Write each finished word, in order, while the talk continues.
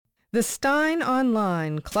The Steyn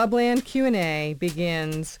Online Clubland Q&A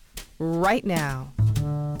begins right now.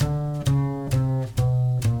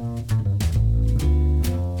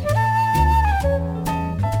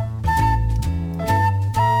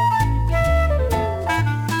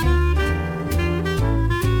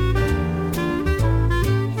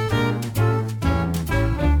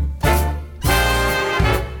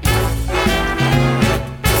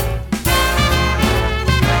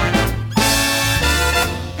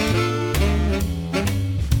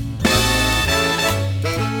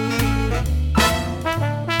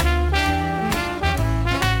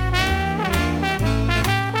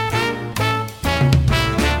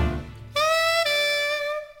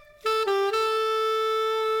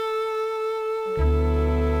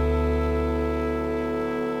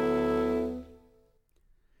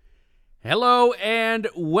 Hello and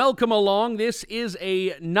welcome along. This is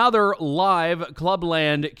another live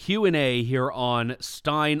Clubland Q&A here on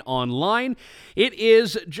Steyn Online. It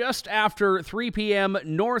is just after 3 p.m.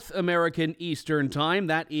 North American Eastern Time.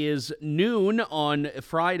 That is noon on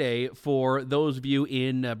Friday for those of you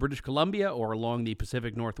in British Columbia or along the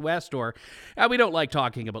Pacific Northwest, or we don't like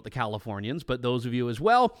talking about the Californians, but those of you as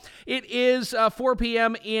well. It is 4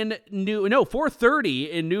 p.m. 4:30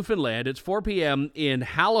 in Newfoundland. It's 4 p.m. in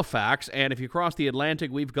Halifax. And if you cross the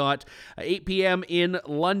Atlantic, we've got 8 p.m. in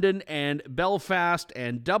London and Belfast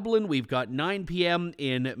and Dublin. We've got 9 p.m.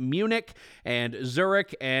 in Munich and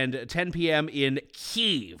Zurich and 10 p.m. in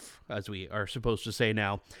Kyiv, as we are supposed to say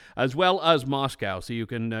now, as well as Moscow. So you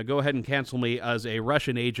can go ahead and cancel me as a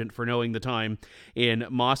Russian agent for knowing the time in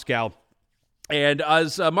Moscow. And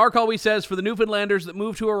as Mark always says, for the Newfoundlanders that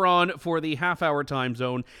move to Iran for the half-hour time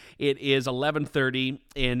zone, it is 11:30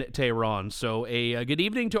 in Tehran. So a good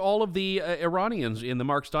evening to all of the Iranians in the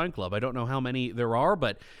Mark Steyn Club. I don't know how many there are,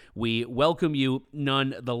 but we welcome you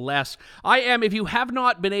nonetheless. I am, if you have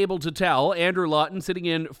not been able to tell, Andrew Lawton, sitting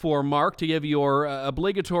in for Mark to give your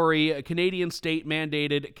obligatory Canadian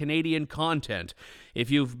state-mandated Canadian content.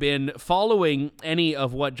 If you've been following any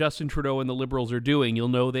of what Justin Trudeau and the Liberals are doing, you'll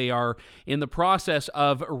know they are in the process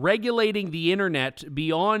of regulating the internet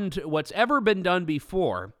beyond what's ever been done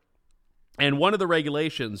before. And one of the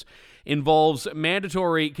regulations involves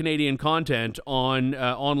mandatory Canadian content on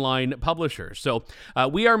online publishers. So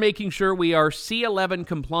we are making sure we are C11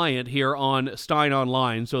 compliant here on Steyn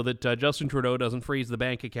Online so that Justin Trudeau doesn't freeze the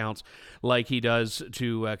bank accounts like he does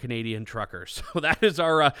to Canadian truckers. So that is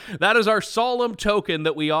our solemn token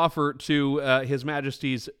that we offer to His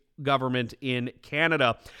Majesty's government in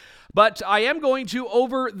Canada. But I am going to,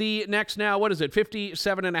 over the next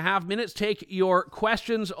 57 and a half minutes, take your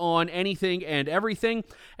questions on anything and everything.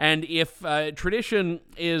 And if tradition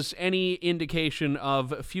is any indication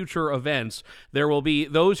of future events, there will be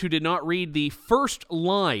those who did not read the first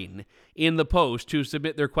line in the post to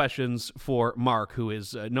submit their questions for Mark, who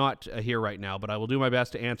is not here right now, but I will do my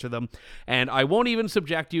best to answer them. And I won't even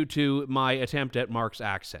subject you to my attempt at Mark's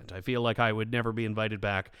accent. I feel like I would never be invited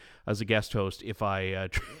back as a guest host if I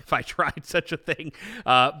tried such a thing.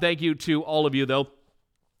 Thank you to all of you, though.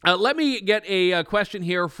 Let me get a question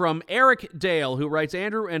here from Eric Dale, who writes,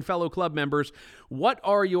 Andrew and fellow club members, what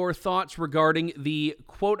are your thoughts regarding the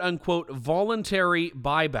quote-unquote voluntary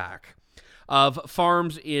buyback of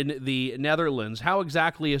farms in the Netherlands? How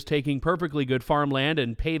exactly is taking perfectly good farmland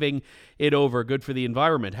and paving it over good for the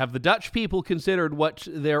environment? Have the Dutch people considered what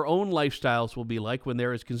their own lifestyles will be like when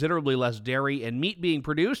there is considerably less dairy and meat being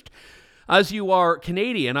produced? As you are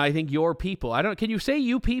Canadian, I think your people, can you say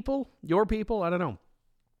you people? Your people? I don't know.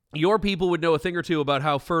 Your people would know a thing or two about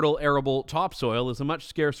how fertile arable topsoil is a much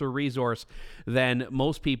scarcer resource than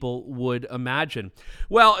most people would imagine.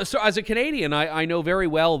 Well, so as a Canadian, I know very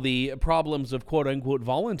well the problems of quote-unquote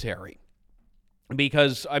voluntary.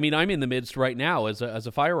 Because, I'm in the midst right now as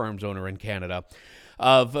a firearms owner in Canada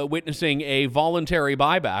of witnessing a voluntary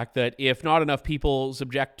buyback that if not enough people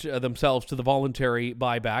subject themselves to the voluntary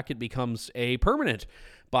buyback, it becomes a permanent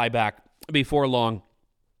buyback before long.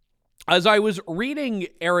 As I was reading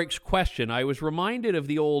Eric's question, I was reminded of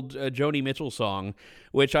the old Joni Mitchell song,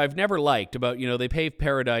 which I've never liked, about, they paved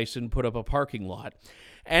paradise and put up a parking lot.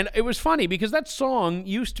 And it was funny because that song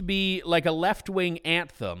used to be like a left-wing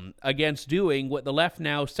anthem against doing what the left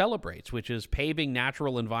now celebrates, which is paving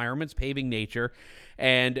natural environments, paving nature,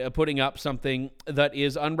 and putting up something that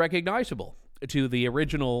is unrecognizable to the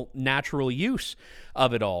original natural use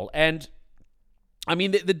of it all. And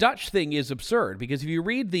the Dutch thing is absurd because if you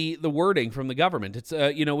read the wording from the government, it's,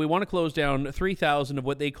 we want to close down 3,000 of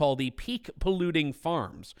what they call the peak polluting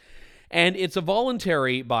farms. And it's a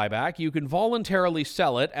voluntary buyback. You can voluntarily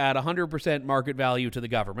sell it at 100% market value to the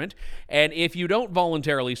government. And if you don't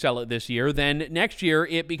voluntarily sell it this year, then next year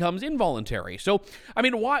it becomes involuntary. So, I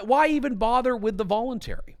mean, why even bother with the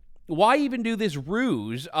voluntary? Why even do this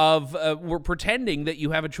ruse of we're pretending that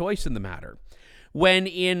you have a choice in the matter? When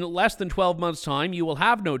in less than 12 months' time, you will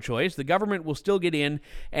have no choice. The government will still get in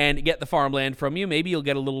and get the farmland from you. Maybe you'll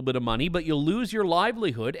get a little bit of money, but you'll lose your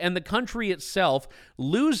livelihood, and the country itself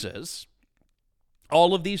loses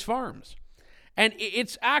all of these farms. And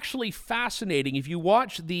it's actually fascinating if you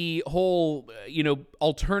watch the whole,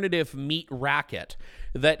 alternative meat racket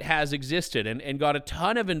that has existed and got a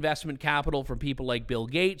ton of investment capital from people like Bill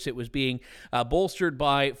Gates. It was being bolstered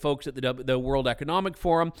by folks at the World Economic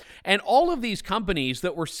Forum. And all of these companies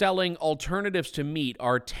that were selling alternatives to meat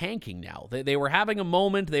are tanking now. They were having a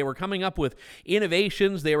moment. They were coming up with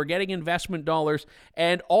innovations. They were getting investment dollars.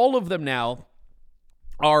 And all of them now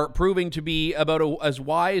are proving to be about as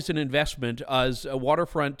wise an investment as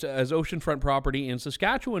oceanfront property in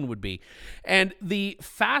Saskatchewan would be. And the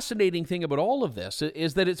fascinating thing about all of this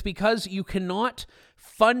is that it's because you cannot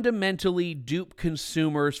fundamentally dupe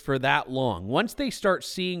consumers for that long. Once they start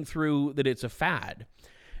seeing through that it's a fad,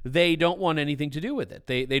 they don't want anything to do with it.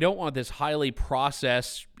 They don't want this highly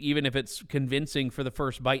processed, even if it's convincing for the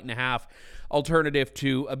first bite and a half, alternative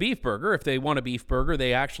to a beef burger. If they want a beef burger,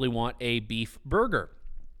 they actually want a beef burger.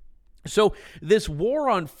 So this war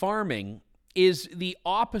on farming is the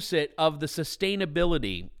opposite of the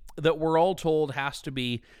sustainability that we're all told has to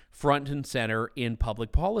be front and center in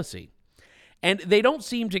public policy. And they don't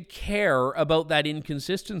seem to care about that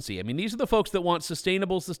inconsistency. I mean, these are the folks that want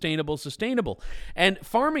sustainable. And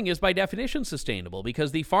farming is by definition sustainable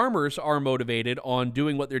because the farmers are motivated on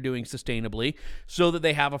doing what they're doing sustainably so that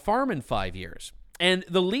they have a farm in 5 years. And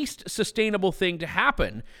the least sustainable thing to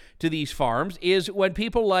happen to these farms is when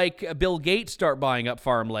people like Bill Gates start buying up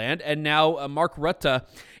farmland, and now Mark Rutte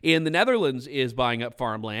in the Netherlands is buying up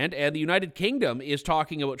farmland, and the United Kingdom is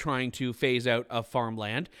talking about trying to phase out of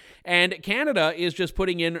farmland, and Canada is just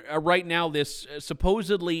putting in right now this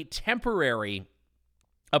supposedly temporary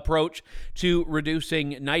approach to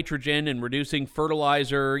reducing nitrogen and reducing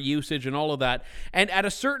fertilizer usage and all of that. And at a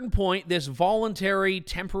certain point, this voluntary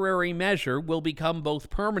temporary measure will become both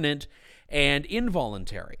permanent and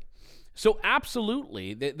involuntary. So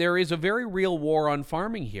absolutely, there is a very real war on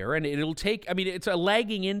farming here, and it'll take, it's a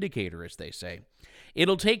lagging indicator, as they say.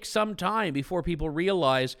 It'll take some time before people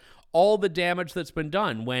realize all the damage that's been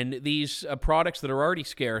done when these products that are already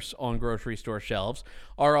scarce on grocery store shelves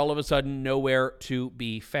are all of a sudden nowhere to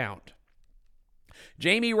be found.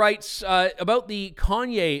 Jamie writes about the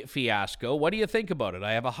Kanye fiasco. What do you think about it?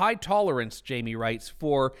 I have a high tolerance, Jamie writes,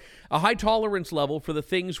 for a high tolerance level for the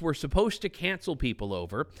things we're supposed to cancel people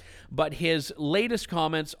over, but his latest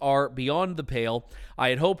comments are beyond the pale. I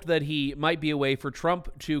had hoped that he might be a way for Trump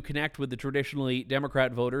to connect with the traditionally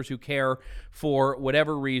Democrat voters who care for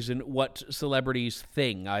whatever reason what celebrities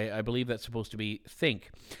think. I believe that's supposed to be think.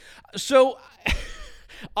 So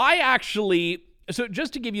So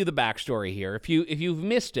just to give you the backstory here, if you've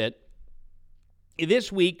missed it,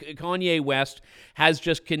 this week Kanye West has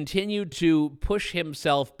just continued to push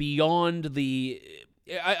himself beyond the,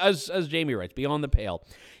 as Jamie writes, beyond the pale.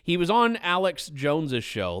 He was on Alex Jones's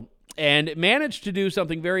show and managed to do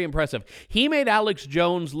something very impressive. He made Alex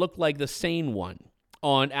Jones look like the sane one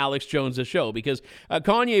on Alex Jones's show, because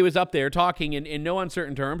Kanye was up there talking in no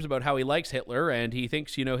uncertain terms about how he likes Hitler and he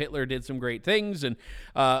thinks, Hitler did some great things and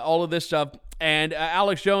all of this stuff. And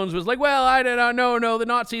Alex Jones was like, well, I don't know, no, the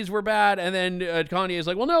Nazis were bad. And then Kanye is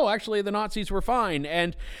like, well, no, actually, the Nazis were fine.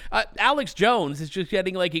 And Alex Jones is just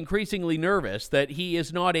getting increasingly nervous that he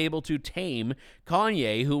is not able to tame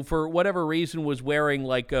Kanye, who for whatever reason was wearing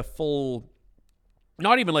a full,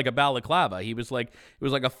 not even like a balaclava. It was like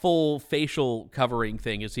a full facial covering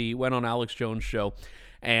thing as he went on Alex Jones' show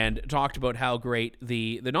and talked about how great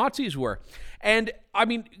the Nazis were. And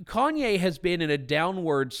Kanye has been in a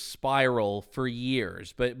downward spiral for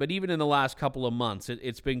years, but even in the last couple of months,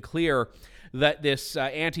 it's been clear that this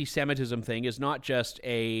anti-Semitism thing is not just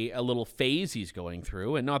a little phase he's going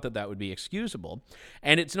through, and not that would be excusable.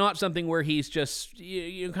 And it's not something where he's just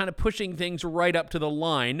kind of pushing things right up to the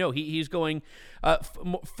line. No, he's going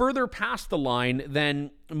further past the line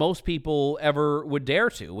than most people ever would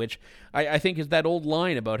dare to, which I think is that old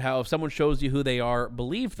line about how if someone shows you who they are,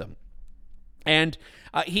 believe them. And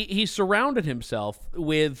he surrounded himself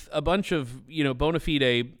with a bunch of, bona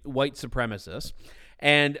fide white supremacists.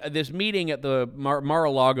 And this meeting at the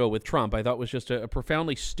Mar-a-Lago with Trump, I thought was just a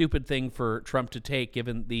profoundly stupid thing for Trump to take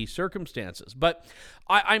given the circumstances. But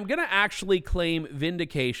I'm going to actually claim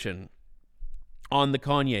vindication on the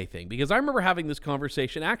Kanye thing, because I remember having this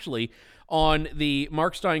conversation actually on the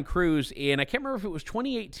Mark Steyn cruise in, I can't remember if it was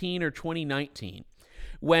 2018 or 2019,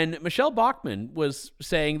 when Michelle Bachmann was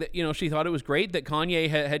saying that, she thought it was great that Kanye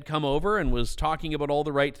had come over and was talking about all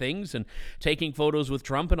the right things and taking photos with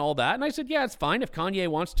Trump and all that. And I said, yeah, it's fine. If Kanye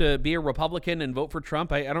wants to be a Republican and vote for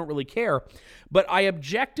Trump, I don't really care. But I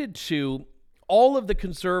objected to all of the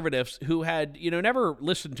conservatives who had, never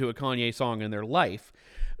listened to a Kanye song in their life,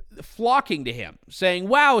 flocking to him, saying,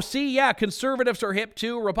 wow, see, yeah, conservatives are hip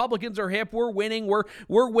too, Republicans are hip, we're winning,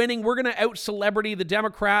 we're winning, we're going to out-celebrity the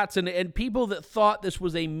Democrats, and people that thought this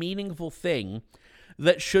was a meaningful thing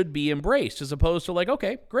that should be embraced, as opposed to like,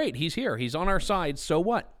 okay, great, he's here, he's on our side, so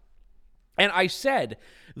what? And I said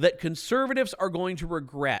that conservatives are going to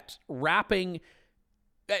regret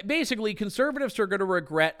basically, conservatives are going to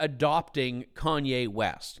regret adopting Kanye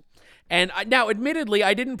West. And now, admittedly,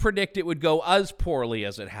 I didn't predict it would go as poorly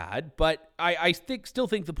as it had, but I still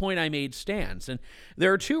think the point I made stands. And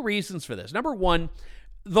there are two reasons for this. Number one,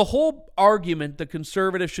 the whole argument the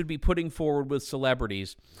conservatives should be putting forward with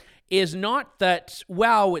celebrities is not that,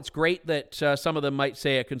 wow, it's great that some of them might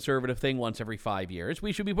say a conservative thing once every 5 years.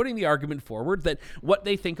 We should be putting the argument forward that what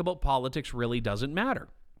they think about politics really doesn't matter.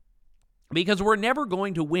 Because we're never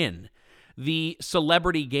going to win the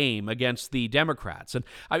celebrity game against the Democrats. And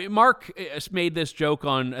I mean, Mark made this joke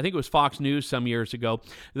on, I think it was Fox News some years ago,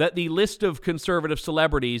 that the list of conservative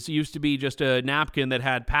celebrities used to be just a napkin that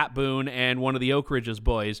had Pat Boone and one of the Oak Ridge's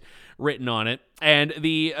boys written on it. And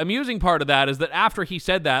the amusing part of that is that after he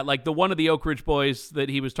said that, like the one of the Oak Ridge boys that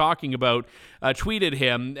he was talking about tweeted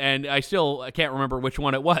him, and I can't remember which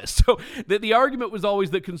one it was. So the argument was always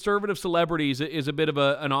that conservative celebrities is a bit of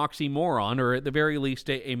an oxymoron, or at the very least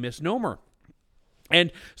a misnomer.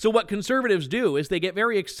 And so what conservatives do is they get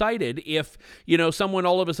very excited if, someone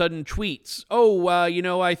all of a sudden tweets,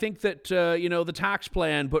 I think that, the tax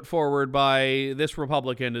plan put forward by this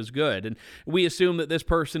Republican is good. And we assume that this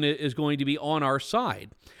person is going to be on our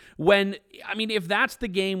side. When, if that's the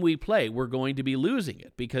game we play, we're going to be losing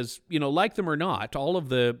it because, like them or not, all of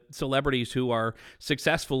the celebrities who are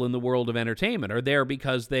successful in the world of entertainment are there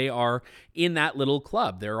because they are in that little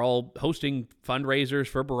club. They're all hosting fundraisers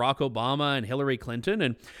for Barack Obama and Hillary Clinton.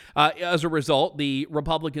 And as a result, the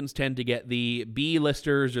Republicans tend to get the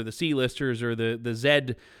B-listers or the C-listers or the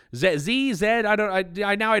Z.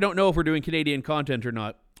 I don't know if we're doing Canadian content or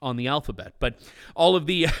not on the alphabet, but all of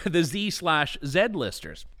the Z/Z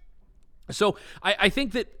listers. So I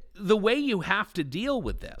think that the way you have to deal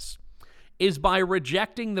with this is by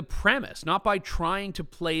rejecting the premise, not by trying to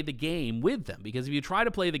play the game with them. Because if you try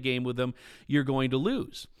to play the game with them, you're going to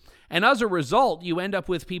lose. And as a result, you end up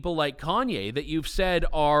with people like Kanye that you've said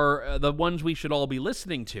are the ones we should all be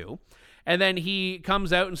listening to. And then he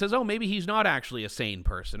comes out and says, oh, maybe he's not actually a sane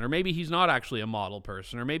person, or maybe he's not actually a model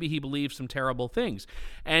person, or maybe he believes some terrible things.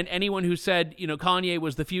 And anyone who said, Kanye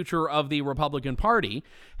was the future of the Republican Party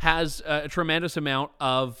has a tremendous amount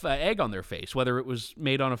of egg on their face, whether it was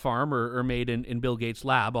made on a farm or made in Bill Gates'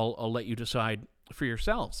 lab. I'll let you decide for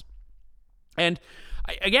yourselves. And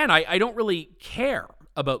I don't really care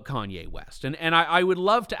about Kanye West. And I would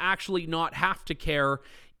love to actually not have to care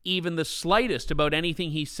even the slightest about anything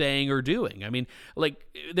he's saying or doing.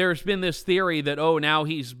 There's been this theory that, now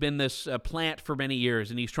he's been this plant for many years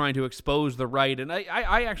and he's trying to expose the right. And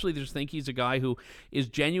I actually just think he's a guy who is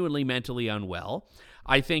genuinely mentally unwell.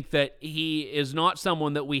 I think that he is not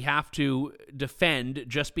someone that we have to defend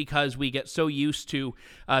just because we get so used to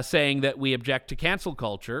saying that we object to cancel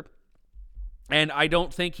culture. And I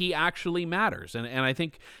don't think he actually matters. And I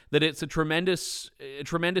think that it's a tremendous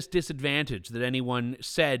disadvantage that anyone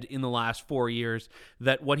said in the last 4 years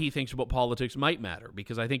that what he thinks about politics might matter,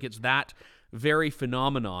 because I think it's that very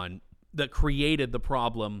phenomenon that created the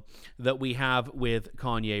problem that we have with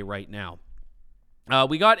Kanye right now.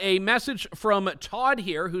 We got a message from Todd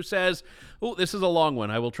here who says, this is a long one.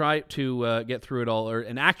 I will try to get through it all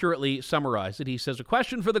and accurately summarize it. He says, a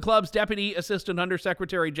question for the club's Deputy Assistant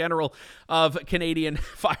Undersecretary General of Canadian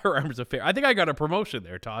Firearms Affairs. I think I got a promotion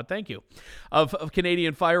there, Todd. Thank you. Of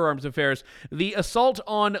Canadian Firearms Affairs. The assault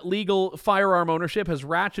on legal firearm ownership has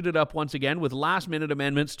ratcheted up once again with last-minute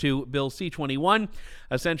amendments to Bill C-21,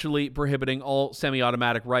 essentially prohibiting all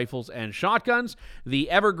semi-automatic rifles and shotguns. The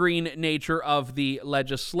evergreen nature of the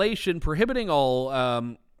legislation prohibiting all...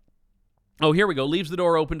 here we go. Leaves the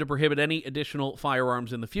door open to prohibit any additional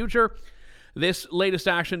firearms in the future. This latest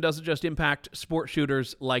action doesn't just impact sport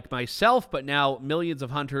shooters like myself, but now millions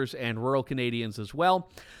of hunters and rural Canadians as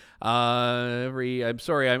well. I'm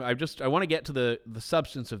sorry. I want to get to the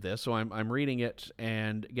substance of this, so I'm reading it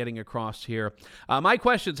and getting across here. My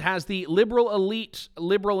questions: has the liberal elite,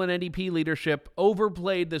 liberal and NDP leadership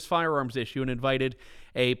overplayed this firearms issue and invited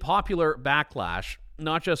a popular backlash,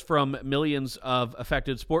 not just from millions of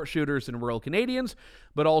affected sport shooters and rural Canadians,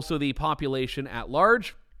 but also the population at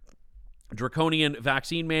large? Draconian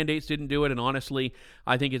vaccine mandates didn't do it, and honestly,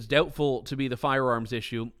 I think it's doubtful to be the firearms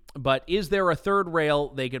issue. But is there a third rail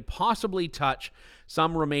they could possibly touch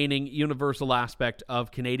some remaining universal aspect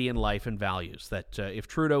of Canadian life and values? That if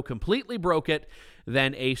Trudeau completely broke it,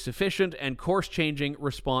 then a sufficient and course-changing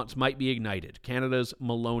response might be ignited. Canada's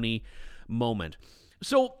Maloney moment.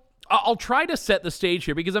 So I'll try to set the stage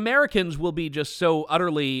here because Americans will be just so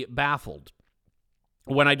utterly baffled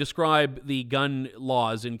when I describe the gun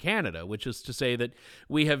laws in Canada, which is to say that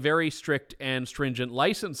we have very strict and stringent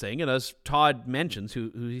licensing. And as Todd mentions,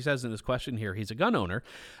 who he says in his question here, he's a gun owner.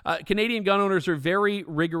 Canadian gun owners are very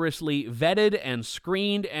rigorously vetted and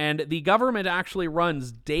screened, and the government actually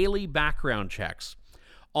runs daily background checks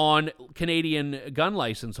on Canadian gun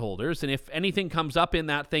license holders. And if anything comes up in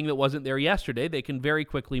that thing that wasn't there yesterday, they can very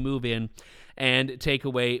quickly move in and take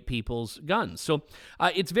away people's guns. So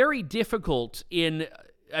it's very difficult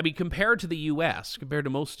compared to the U.S., compared to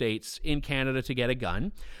most states in Canada to get a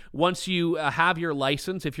gun. Once you have your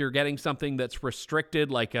license, if you're getting something that's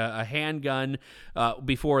restricted, like a handgun,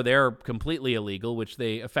 before they're completely illegal, which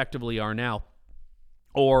they effectively are now,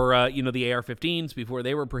 or, the AR-15s before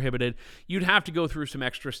they were prohibited, you'd have to go through some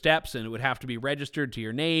extra steps, and it would have to be registered to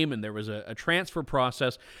your name, and there was a transfer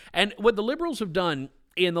process. And what the Liberals have done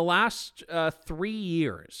in the last 3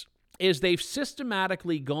 years is they've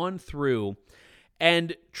systematically gone through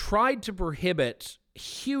and tried to prohibit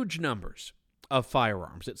huge numbers of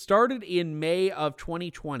firearms. It started in May of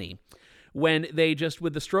 2020 when they just,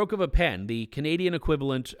 with the stroke of a pen, the Canadian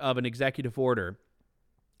equivalent of an executive order,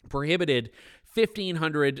 prohibited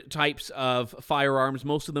 1,500 types of firearms.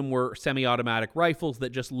 Most of them were semi-automatic rifles that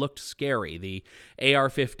just looked scary, the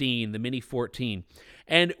AR-15, the Mini-14.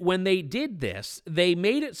 And when they did this, they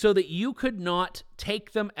made it so that you could not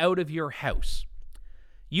take them out of your house.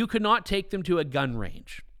 You could not take them to a gun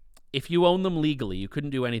range. If you own them legally, you couldn't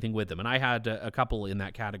do anything with them. And I had a couple in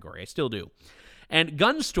that category. I still do. And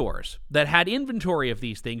gun stores that had inventory of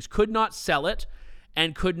these things could not sell it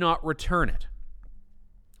and could not return it.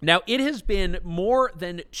 Now, it has been more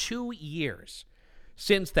than 2 years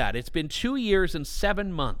since that. It's been 2 years and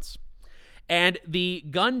 7 months. And the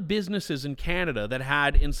gun businesses in Canada that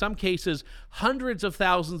had, in some cases, hundreds of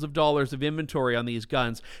thousands of dollars of inventory on these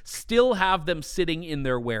guns still have them sitting in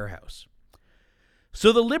their warehouse.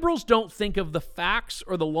 So the Liberals don't think of the facts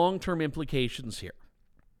or the long-term implications here.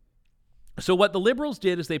 So what the Liberals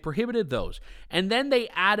did is they prohibited those, and then they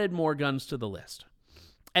added more guns to the list.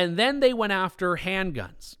 And then they went after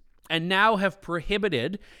handguns and now have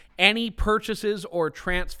prohibited any purchases or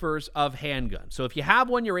transfers of handguns. So if you have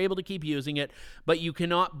one, you're able to keep using it, but you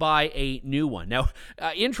cannot buy a new one. Now,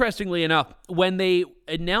 interestingly enough, when they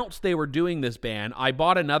announced they were doing this ban, I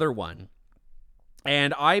bought another one.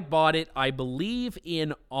 And I bought it, I believe,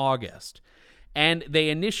 in August. And they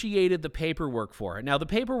initiated the paperwork for it. Now, the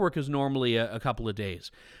paperwork is normally a couple of days,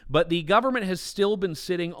 but the government has still been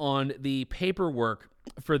sitting on the paperwork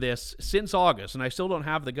for this since August, and I still don't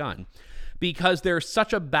have the gun because there's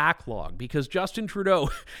such a backlog, because Justin Trudeau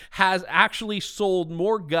has actually sold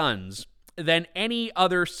more guns than any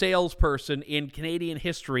other salesperson in Canadian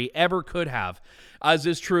history ever could have, as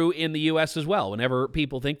is true in the U.S. as well. Whenever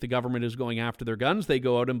people think the government is going after their guns, they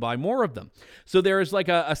go out and buy more of them. So there is like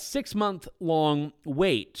a 6-month-long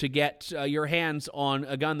wait to get your hands on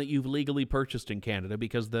a gun that you've legally purchased in Canada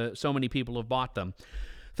because so many people have bought them,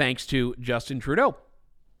 thanks to Justin Trudeau.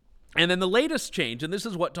 And then the latest change, and this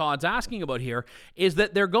is what Todd's asking about here, is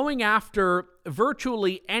that they're going after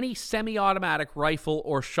virtually any semi-automatic rifle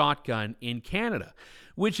or shotgun in Canada,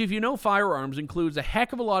 which, if you know firearms, includes a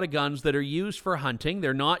heck of a lot of guns that are used for hunting.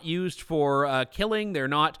 They're not used for killing. They're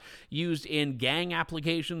not used in gang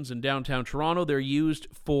applications in downtown Toronto. They're used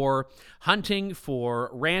for hunting, for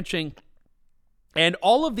ranching. And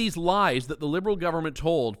all of these lies that the Liberal government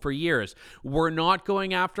told for years, we're not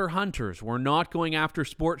going after hunters, we're not going after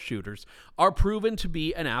sport shooters, are proven to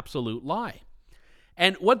be an absolute lie.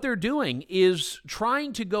 And what they're doing is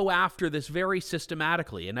trying to go after this very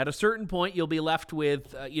systematically. And at a certain point, you'll be left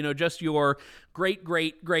with, just your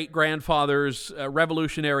great-great-great-grandfather's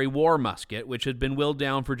Revolutionary War musket, which had been willed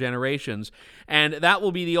down for generations. And that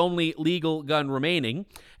will be the only legal gun remaining.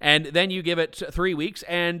 And then you give it 3 weeks,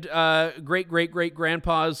 and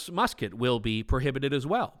great-great-great-grandpa's musket will be prohibited as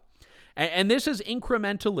well. And this is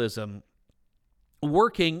incrementalism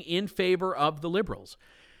working in favor of the Liberals.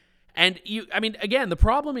 And again, the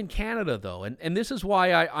problem in Canada, though, and this is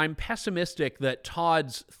why I'm pessimistic that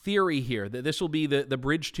Todd's theory here, that this will be the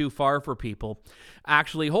bridge too far for people,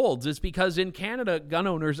 actually holds, is because in Canada, gun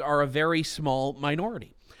owners are a very small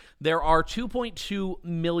minority. There are 2.2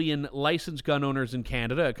 million licensed gun owners in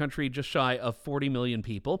Canada, a country just shy of 40 million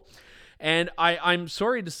people. And I'm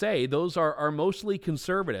sorry to say, those are mostly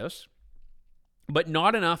conservatives, but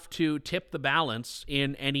not enough to tip the balance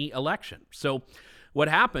in any election. So what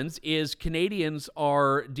happens is Canadians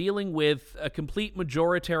are dealing with a complete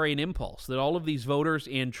majoritarian impulse that all of these voters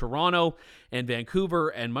in Toronto and Vancouver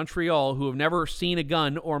and Montreal who have never seen a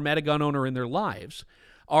gun or met a gun owner in their lives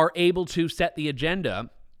are able to set the agenda,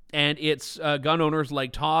 and it's gun owners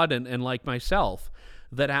like Todd and like myself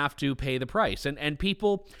that have to pay the price. And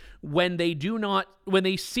people, when they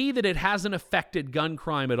see that it hasn't affected gun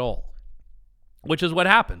crime at all, which is what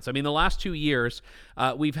happens. I mean, the last 2 years,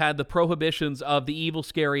 we've had the prohibitions of the evil,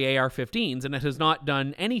 scary AR-15s, and it has not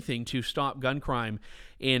done anything to stop gun crime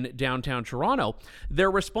in downtown Toronto. Their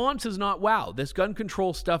response is not, wow, this gun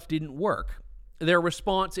control stuff didn't work. Their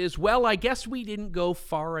response is, well, I guess we didn't go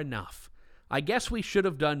far enough. I guess we should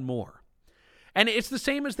have done more. And it's the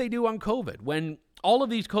same as they do on COVID. When all of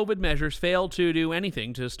these COVID measures fail to do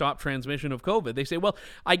anything to stop transmission of COVID, they say, well,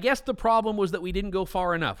 I guess the problem was that we didn't go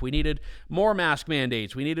far enough. We needed more mask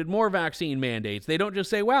mandates. We needed more vaccine mandates. They don't just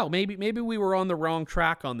say, well, maybe we were on the wrong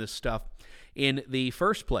track on this stuff in the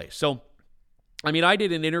first place. So, I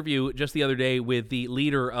did an interview just the other day with the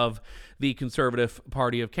leader of the Conservative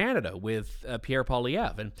Party of Canada, with Pierre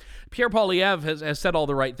Poilievre. And Pierre Poilievre has said all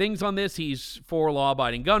the right things on this. He's for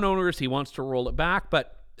law-abiding gun owners. He wants to roll it back.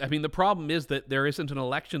 But, the problem is that there isn't an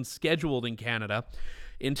election scheduled in Canada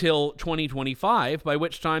until 2025, by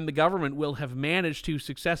which time the government will have managed to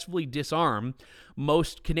successfully disarm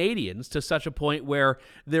most Canadians to such a point where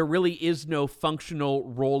there really is no functional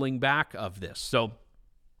rolling back of this. So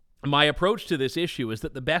my approach to this issue is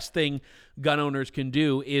that the best thing gun owners can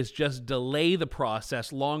do is just delay the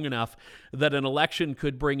process long enough that an election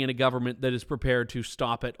could bring in a government that is prepared to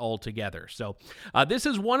stop it altogether. So this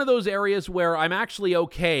is one of those areas where I'm actually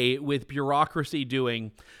okay with bureaucracy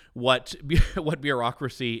doing what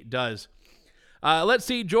bureaucracy does. Let's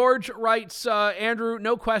see. George writes, Andrew,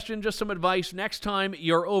 no question, just some advice. Next time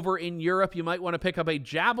you're over in Europe, you might want to pick up a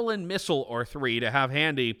Javelin missile or 3 to have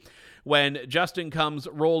handy when Justin comes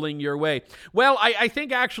rolling your way. Well, I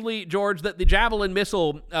think actually, George, that the Javelin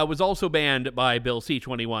missile was also banned by Bill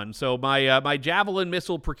C-21. So my Javelin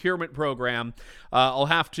missile procurement program, I'll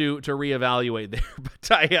have to reevaluate there.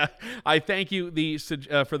 But I thank you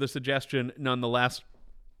for the suggestion nonetheless.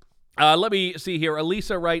 Let me see here.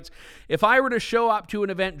 Elisa writes, if I were to show up to an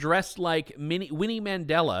event dressed like Winnie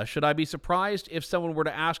Mandela, should I be surprised if someone were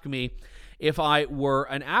to ask me if I were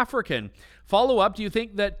an African? Follow-up, do you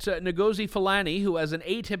think that Ngozi Fulani, who has an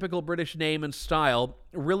atypical British name and style,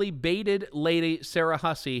 really baited Lady Sarah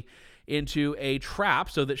Hussey into a trap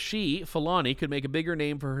so that she, Fulani, could make a bigger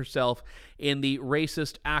name for herself in the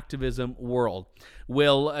racist activism world?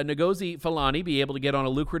 Will Ngozi Fulani be able to get on a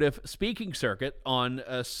lucrative speaking circuit on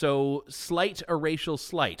so slight a racial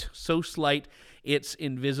slight, so slight it's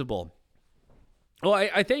invisible? Well,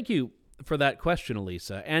 I thank you for that question,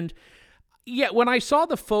 Elisa. And yeah, when I saw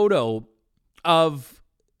the photo of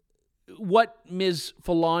what Ms.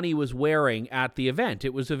 Fulani was wearing at the event,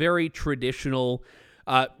 it was a very traditional,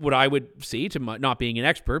 what I would see, to not being an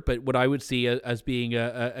expert, but what I would see as being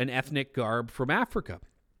an ethnic garb from Africa.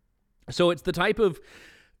 So it's the type of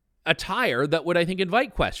attire that would, I think,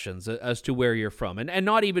 invite questions as to where you're from. And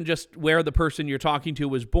not even just where the person you're talking to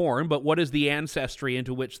was born, but what is the ancestry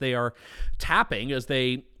into which they are tapping as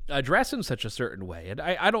they dress in such a certain way. And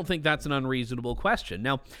I don't think that's an unreasonable question.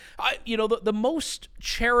 Now, the most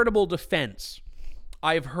charitable defense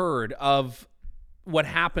I've heard of what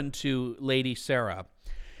happened to Lady Sarah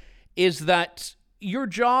is that your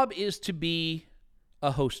job is to be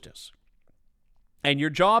a hostess. And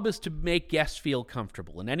your job is to make guests feel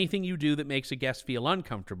comfortable. And anything you do that makes a guest feel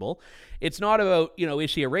uncomfortable, it's not about,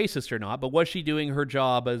 is she a racist or not, but was she doing her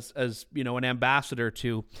job as an ambassador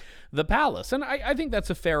to the palace? And I think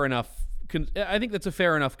that's a fair enough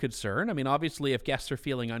concern. I mean, obviously, if guests are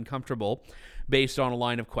feeling uncomfortable based on a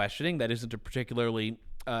line of questioning, that isn't a particularly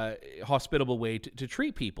hospitable way to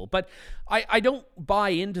treat people. But I don't buy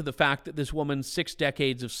into the fact that this woman's 6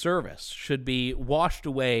 decades of service should be washed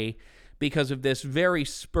away because of this very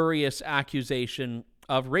spurious accusation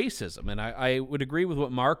of racism. And I would agree with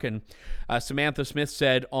what Mark and Samantha Smith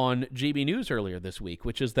said on GB News earlier this week,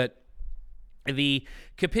 which is that The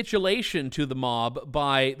capitulation to the mob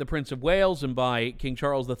by the Prince of Wales and by King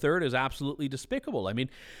Charles III is absolutely despicable. I mean,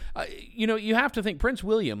 you have to think Prince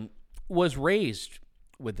William was raised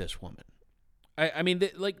with this woman. I mean,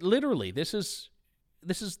 literally, this is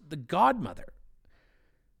the godmother.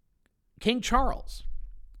 King Charles,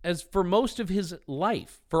 as for most of his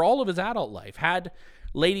life, for all of his adult life, had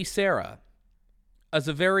Lady Sarah as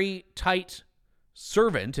a very tight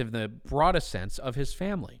servant, in the broadest sense, of his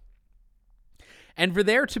family. And for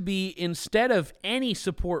there to be, instead of any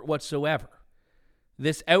support whatsoever,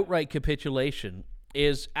 this outright capitulation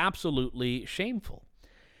is absolutely shameful.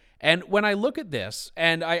 And when I look at this,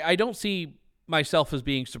 and I don't see myself as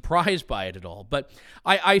being surprised by it at all, but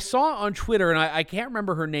I saw on Twitter, and I can't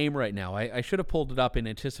remember her name right now. I should have pulled it up in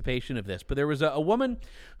anticipation of this, but there was a woman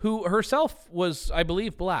who herself was, I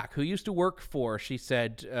believe, black, who used to work for, she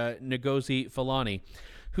said, Ngozi Fulani,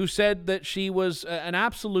 who said that she was an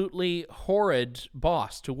absolutely horrid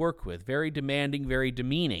boss to work with, very demanding, very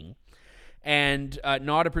demeaning, and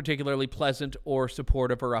not a particularly pleasant or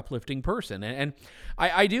supportive or uplifting person. And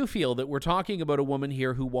I do feel that we're talking about a woman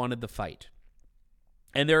here who wanted the fight.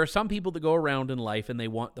 And there are some people that go around in life and they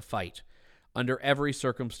want the fight under every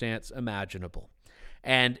circumstance imaginable.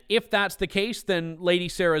 And if that's the case, then Lady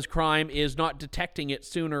Sarah's crime is not detecting it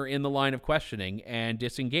sooner in the line of questioning and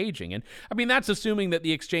disengaging. And I mean, that's assuming that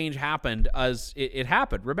the exchange happened as it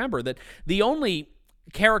happened. Remember that the only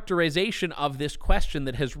characterization of this question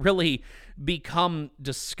that has really become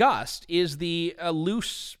discussed is the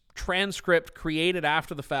loose transcript created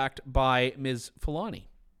after the fact by Ms. Fulani.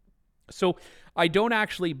 So I don't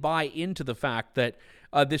actually buy into the fact that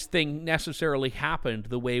this thing necessarily happened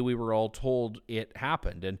the way we were all told it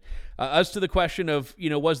happened. And as to the question of,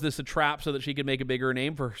 was this a trap so that she could make a bigger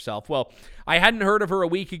name for herself? Well, I hadn't heard of her a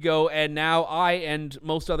week ago, and now I and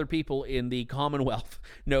most other people in the Commonwealth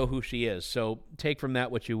know who she is. So take from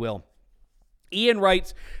that what you will. Ian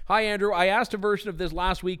writes, "Hi, Andrew. I asked a version of this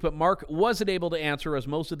last week, but Mark wasn't able to answer as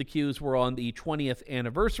most of the cues were on the 20th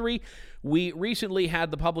anniversary. We recently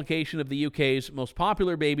had the publication of the UK's most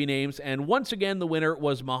popular baby names, and once again, the winner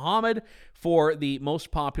was Mohammed for the most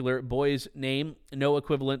popular boy's name. No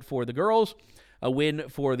equivalent for the girls. A win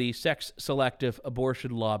for the sex-selective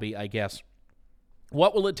abortion lobby, I guess.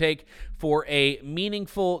 What will it take for a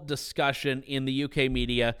meaningful discussion in the UK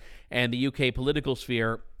media and the UK political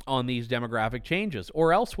sphere on these demographic changes,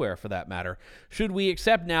 or elsewhere for that matter? Should we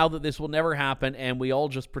accept now that this will never happen and we all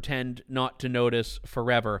just pretend not to notice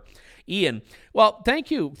forever?" Ian, well, thank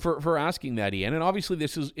you for asking that, Ian. And obviously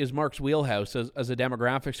this is Mark's wheelhouse as a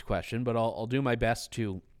demographics question, but I'll do my best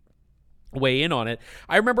to weigh in on it.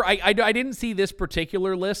 I remember I didn't see this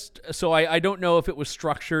particular list, so I don't know if it was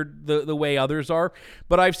structured the way others are,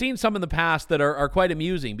 but I've seen some in the past that are quite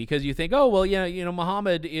amusing, because you think, oh, well, yeah,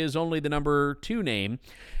 Muhammad is only the number 2 name,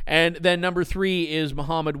 and then number 3 is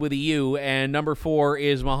Muhammad with a U, and number 4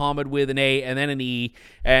 is Muhammad with an A and then an E,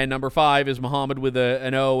 and number 5 is Muhammad with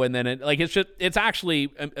an O, and then it's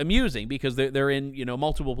actually amusing because they're in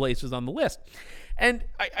multiple places on the list. And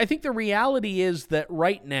I think the reality is that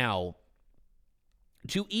right now,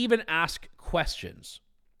 to even ask questions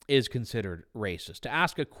is considered racist. To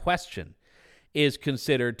ask a question is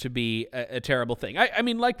considered to be a terrible thing. I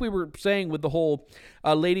mean, like we were saying with the whole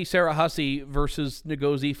Lady Sarah Hussey versus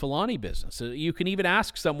Ngozi Fulani business. You can even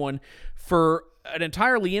ask someone for an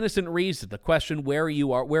entirely innocent reason the question, where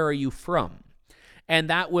are you from? And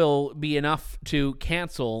that will be enough to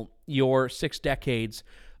cancel your 6 decades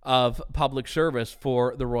of public service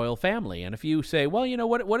for the royal family. And if you say, well,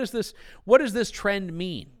 what does this trend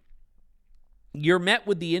mean? You're met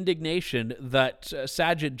with the indignation that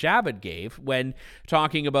Sajid Javid gave when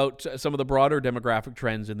talking about some of the broader demographic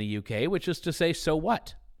trends in the UK, which is to say, so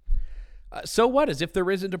what? So what, as if there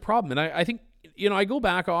isn't a problem. And I think, I go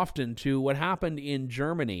back often to what happened in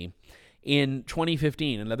Germany in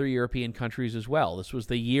 2015 and other European countries as well. This was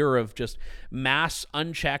the year of just mass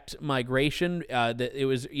unchecked migration. It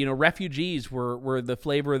was, refugees were the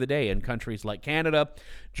flavor of the day in countries like Canada,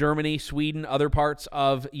 Germany, Sweden, other parts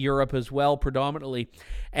of Europe as well, predominantly.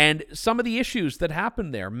 And some of the issues that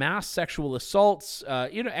happened there, mass sexual assaults,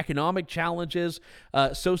 economic challenges,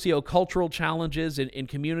 socio-cultural challenges in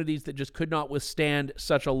communities that just could not withstand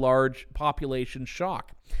such a large population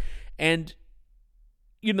shock. And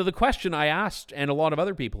the question I asked, and a lot of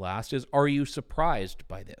other people asked, is, are you surprised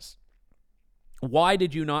by this? Why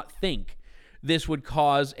did you not think this would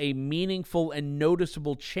cause a meaningful and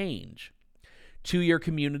noticeable change to your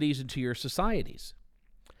communities and to your societies?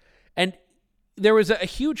 And there was a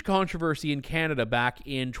huge controversy in Canada back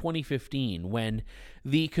in 2015 when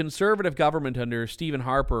the Conservative government under Stephen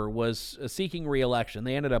Harper was seeking re-election.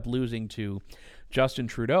 They ended up losing to Justin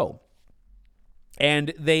Trudeau.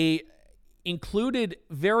 And they included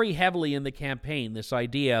very heavily in the campaign this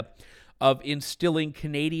idea of instilling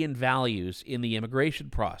Canadian values in the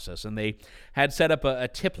immigration process. And they had set up a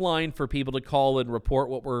tip line for people to call and report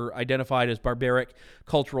what were identified as barbaric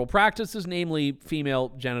cultural practices, namely female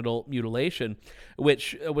genital mutilation,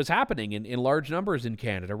 which was happening in large numbers in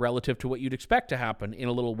Canada relative to what you'd expect to happen in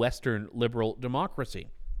a little Western liberal democracy.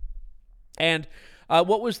 And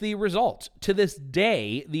what was the result? To this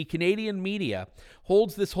day, the Canadian media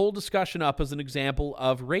holds this whole discussion up as an example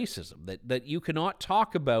of racism, that you cannot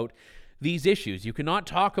talk about these issues. You cannot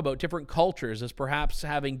talk about different cultures as perhaps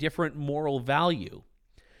having different moral value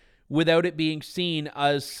without it being seen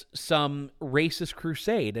as some racist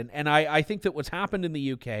crusade. And I think that what's happened in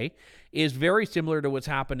the UK is very similar to what's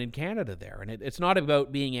happened in Canada there. And it's not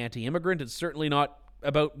about being anti-immigrant. It's certainly not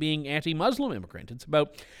about being anti-Muslim immigrant. It's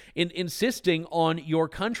about insisting on your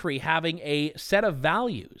country having a set of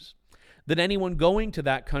values that anyone going to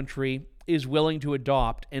that country is willing to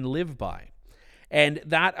adopt and live by. And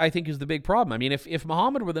that, I think, is the big problem. I mean, if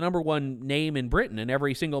Muhammad were the number one name in Britain and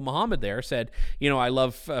every single Muhammad there said, I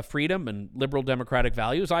love freedom and liberal democratic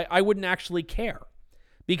values, I wouldn't actually care.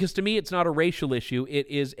 Because to me, it's not a racial issue. It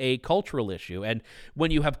is a cultural issue. And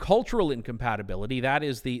when you have cultural incompatibility, that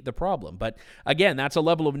is the problem. But again, that's a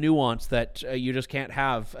level of nuance that you just can't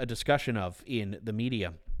have a discussion of in the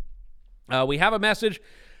media. We have a message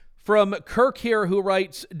from Kirk here, who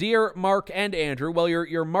writes, "Dear Mark and Andrew," well,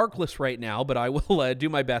 you're Markless right now, but I will do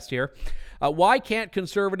my best here. Why can't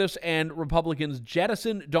conservatives and Republicans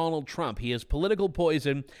jettison Donald Trump? He is political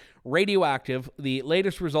poison, radioactive. The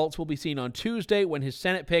latest results will be seen on Tuesday when his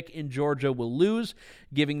Senate pick in Georgia will lose,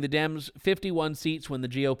 giving the Dems 51 seats when the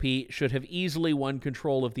GOP should have easily won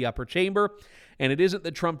control of the upper chamber. And it isn't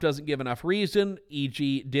that Trump doesn't give enough reason,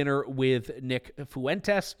 e.g. dinner with Nick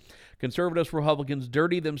Fuentes. Conservatives, Republicans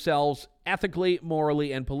dirty themselves ethically,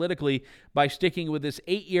 morally, and politically by sticking with this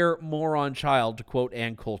 8-year moron child, to quote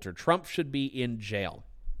Ann Coulter. Trump should be in jail.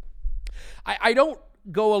 I don't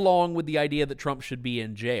go along with the idea that Trump should be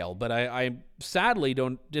in jail, but I sadly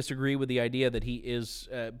don't disagree with the idea that he is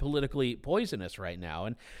politically poisonous right now.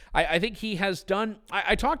 And I think he has done...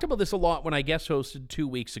 I talked about this a lot when I guest hosted 2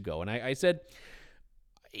 weeks ago, and I said,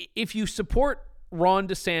 if you support Ron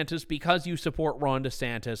DeSantis because you support Ron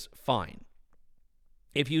DeSantis, fine.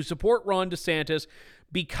 If you support Ron DeSantis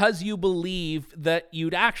because you believe that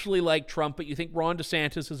you'd actually like Trump, but you think Ron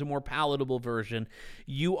DeSantis is a more palatable version,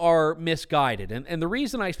 you are misguided. And the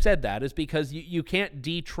reason I said that is because you can't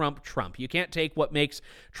de-Trump Trump. You can't take what makes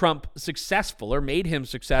Trump successful or made him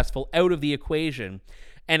successful out of the equation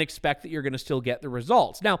and expect that you're going to still get the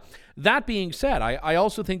results. Now, that being said, I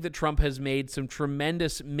also think that Trump has made some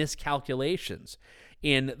tremendous miscalculations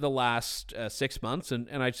in the last 6 months, and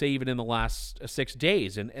I'd say even in the last 6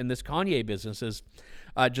 days. And this Kanye business is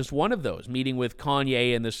just one of those, meeting with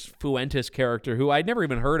Kanye and this Fuentes character who I'd never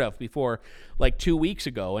even heard of before like 2 weeks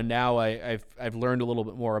ago, and now I've learned a little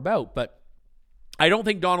bit more about. But I don't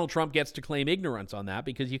think Donald Trump gets to claim ignorance on that,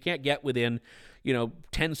 because you can't get within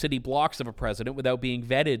 10 city blocks of a president without being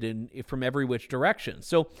vetted from every which direction.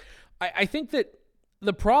 So I think that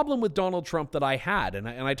the problem with Donald Trump that I had, and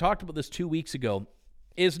I talked about this 2 weeks ago,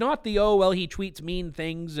 is not the, he tweets mean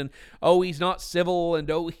things, and, he's not civil,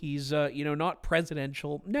 and, he's, not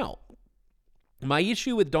presidential. No. My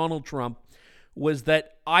issue with Donald Trump was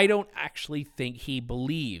that I don't actually think he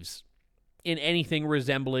believes in anything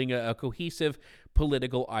resembling a cohesive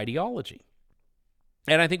political ideology.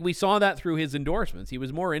 And I think we saw that through his endorsements. He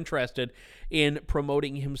was more interested in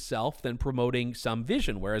promoting himself than promoting some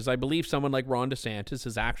vision, whereas I believe someone like Ron DeSantis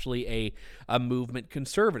is actually a movement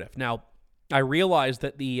conservative. Now, I realize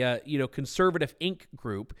that the Conservative Inc.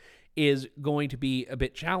 group is going to be a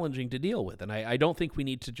bit challenging to deal with, and I don't think we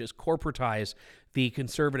need to just corporatize the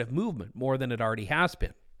conservative movement more than it already has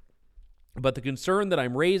been. But the concern that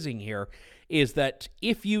I'm raising here is that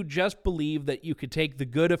if you just believe that you could take the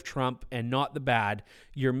good of Trump and not the bad,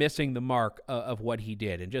 you're missing the mark of what he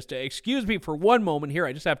did. And just excuse me for one moment here,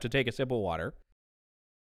 I just have to take a sip of water.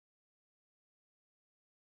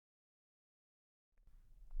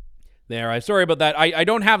 Sorry about that. I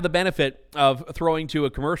don't have the benefit of throwing to a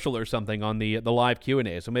commercial or something on the live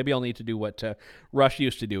Q&A, so maybe I'll need to do what Rush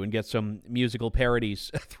used to do and get some musical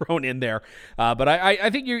parodies thrown in there. But I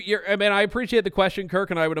think I appreciate the question,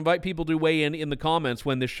 Kirk, and I would invite people to weigh in the comments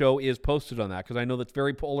when this show is posted on that, because I know that's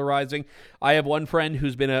very polarizing. I have one friend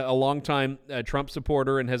who's been a long-time Trump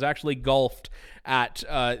supporter and has actually golfed at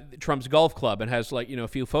Trump's golf club and has a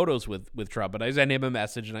few photos with Trump. And I sent him a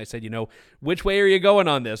message and I said, which way are you going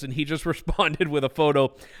on this? And he just responded with a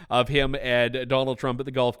photo of him and Donald Trump at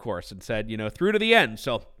the golf course and said, through to the end.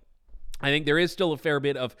 So I think there is still a fair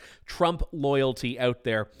bit of Trump loyalty out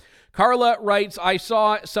there. Carla writes, I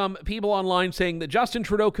saw some people online saying that Justin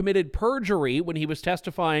Trudeau committed perjury when he was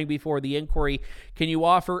testifying before the inquiry. Can you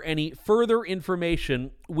offer any further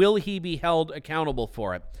information? Will he be held accountable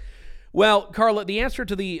for it? Well, Carla, the answer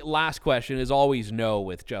to the last question is always no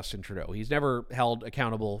with Justin Trudeau. He's never held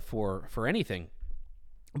accountable for anything.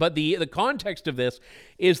 But the context of this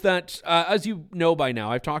is that, as you know by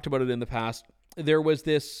now, I've talked about it in the past, there was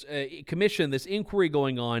this commission, this inquiry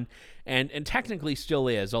going on, and technically still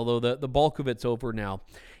is, although the bulk of it's over now,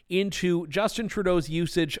 into Justin Trudeau's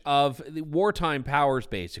usage of the wartime powers,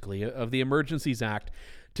 basically, of the Emergencies Act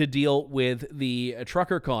to deal with the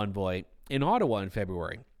trucker convoy in Ottawa in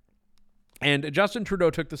February. And Justin Trudeau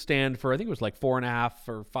took the stand for, I think it was 4.5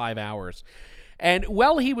 or 5 hours. And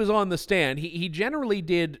while he was on the stand, he generally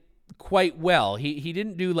did quite well. He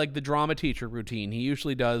didn't do the drama teacher routine he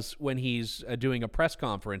usually does when he's doing a press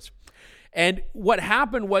conference. And what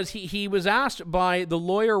happened was he was asked by the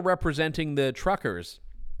lawyer representing the truckers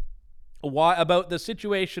about the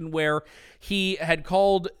situation where he had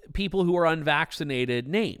called people who are unvaccinated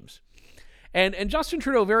names. And Justin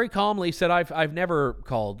Trudeau very calmly said, I've never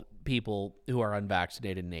called people who are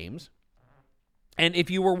unvaccinated names. And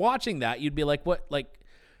if you were watching that, you'd be like,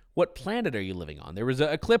 what planet are you living on? There was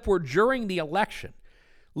a clip where during the election,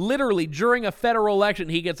 literally during a federal election,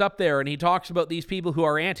 he gets up there and he talks about these people who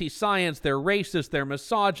are anti-science, they're racist, they're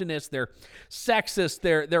misogynist, they're sexist,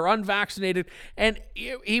 they're unvaccinated. And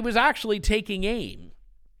he was actually taking aim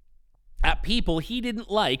at people he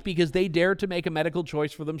didn't like because they dared to make a medical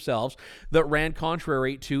choice for themselves that ran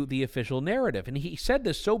contrary to the official narrative. And he said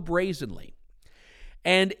this so brazenly.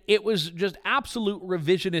 And it was just absolute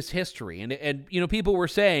revisionist history. And people were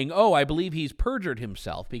saying, oh, I believe he's perjured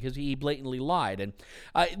himself because he blatantly lied. And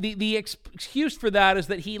the excuse for that is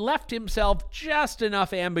that he left himself just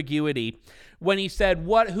enough ambiguity when he said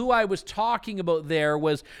who I was talking about there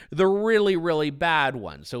was the really, really bad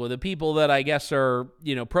one. So the people that I guess are,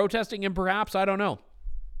 protesting him perhaps, I don't know.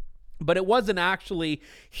 But it wasn't actually,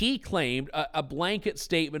 he claimed, a blanket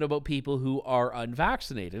statement about people who are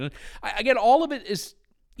unvaccinated. And again, all of it is,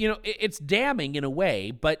 it's damning in a way,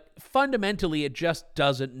 but fundamentally it just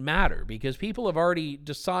doesn't matter because people have already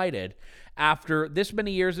decided after this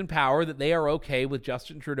many years in power that they are okay with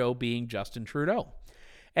Justin Trudeau being Justin Trudeau.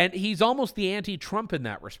 And he's almost the anti-Trump in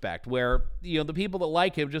that respect, where, the people that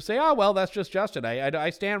like him just say, oh, well, that's just Justin. I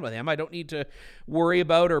stand with him. I don't need to worry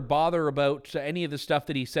about or bother about any of the stuff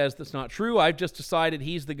that he says that's not true. I've just decided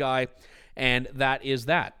he's the guy, and that is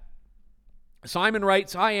that. Simon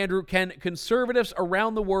writes, hi, Andrew. Can conservatives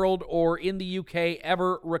around the world or in the UK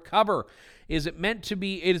ever recover? It is meant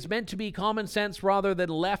to be common sense rather than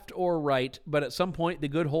left or right, but at some point the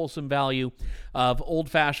good wholesome value of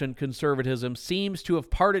old-fashioned conservatism seems to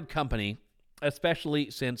have parted company,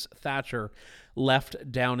 especially since Thatcher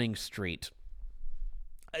left Downing Street.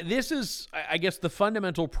 This is, I guess, the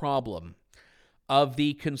fundamental problem of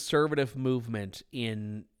the conservative movement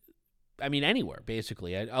anywhere,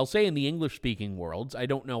 basically. I'll say in the English-speaking worlds. I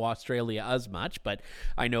don't know Australia as much, but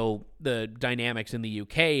I know the dynamics in the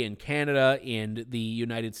UK and Canada and the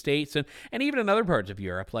United States and even in other parts of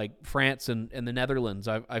Europe, like France and the Netherlands.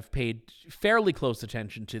 I've paid fairly close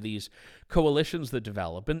attention to these coalitions that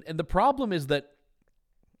develop. And the problem is that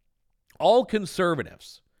all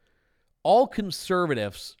conservatives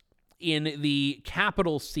in the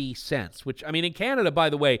capital C sense, which, in Canada, by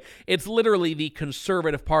the way, it's literally the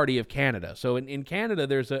Conservative Party of Canada. So in Canada,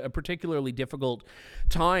 there's a particularly difficult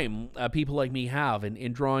time people like me have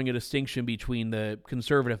in drawing a distinction between the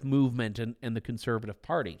conservative movement and the Conservative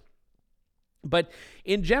Party. But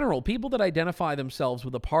in general, people that identify themselves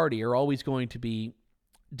with a party are always going to be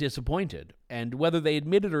disappointed. And whether they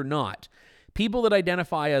admit it or not, people that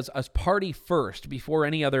identify as party first before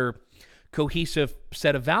any other cohesive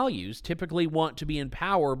set of values typically want to be in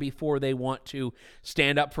power before they want to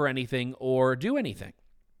stand up for anything or do anything.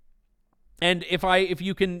 And if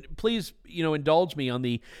you can please, indulge me on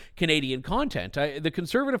the Canadian content, the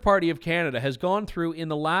Conservative Party of Canada has gone through in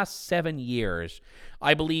the last 7 years,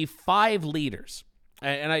 I believe, 5 leaders.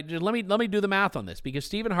 let me do the math on this, because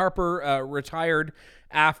Stephen Harper retired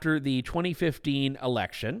after the 2015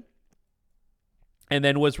 election, and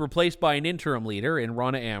then was replaced by an interim leader in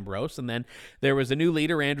Ronna Ambrose. And then there was a new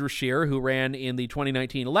leader, Andrew Scheer, who ran in the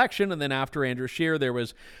 2019 election. And then after Andrew Scheer, there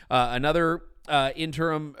was another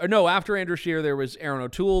interim. Or no, after Andrew Scheer, there was Aaron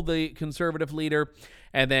O'Toole, the Conservative leader.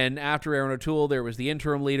 And then after Aaron O'Toole, there was the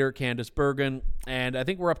interim leader, Candice Bergen. And I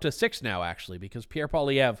think we're up to 6 now, actually, because Pierre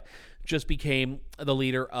Poilievre just became the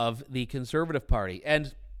leader of the Conservative Party.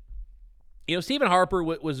 And Stephen Harper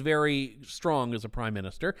was very strong as a prime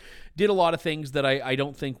minister, did a lot of things that I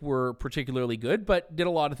don't think were particularly good, but did a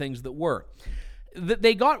lot of things that were.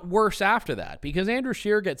 They got worse after that, because Andrew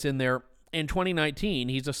Scheer gets in there in 2019.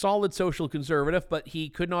 He's a solid social conservative, but he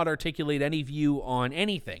could not articulate any view on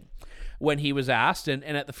anything when he was asked, and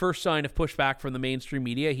at the first sign of pushback from the mainstream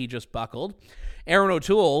media, he just buckled. Aaron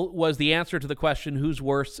O'Toole was the answer to the question, who's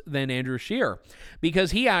worse than Andrew Scheer? Because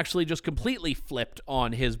he actually just completely flipped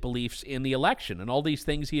on his beliefs in the election. And all these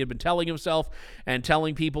things he had been telling himself and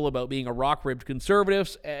telling people about being a rock-ribbed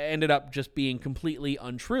conservative ended up just being completely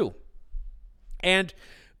untrue. And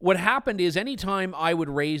what happened is, anytime I would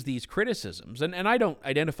raise these criticisms, and I don't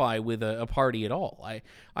identify with a party at all.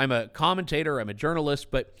 I'm a commentator, I'm a journalist,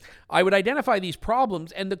 but I would identify these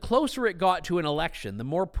problems, and the closer it got to an election, the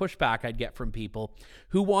more pushback I'd get from people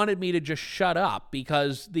who wanted me to just shut up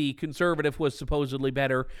because the Conservative was supposedly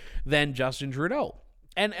better than Justin Trudeau.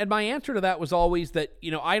 And my answer to that was always that,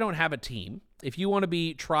 I don't have a team. If you want to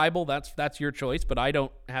be tribal, that's your choice, but I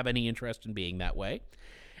don't have any interest in being that way.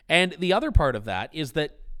 And the other part of that is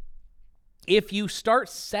that if you start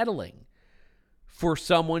settling for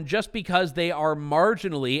someone just because they are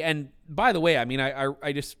marginally, and by the way,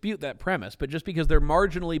 I dispute that premise, but just because they're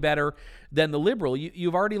marginally better than the Liberal,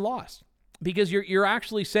 you've already lost. Because you're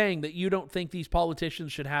actually saying that you don't think these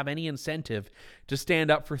politicians should have any incentive to stand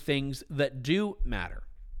up for things that do matter.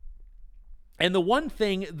 And the one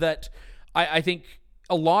thing that I think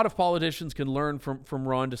a lot of politicians can learn from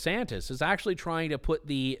Ron DeSantis is actually trying to put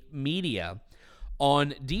the media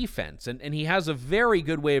on defense. And he has a very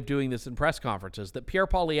good way of doing this in press conferences that Pierre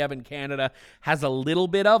Poilievre in Canada has a little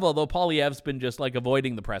bit of, although Poilievre's been just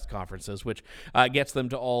avoiding the press conferences, which gets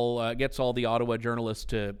all the Ottawa journalists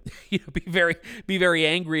to be very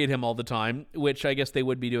angry at him all the time, which I guess they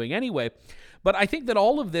would be doing anyway. But I think that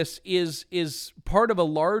all of this is part of a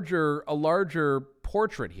larger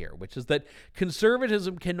portrait here, which is that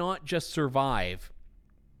conservatism cannot just survive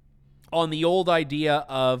on the old idea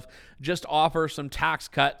of just offer some tax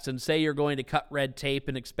cuts and say you're going to cut red tape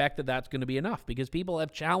and expect that that's going to be enough, because people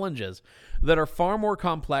have challenges that are far more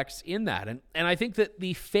complex in that. And I think that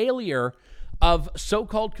the failure of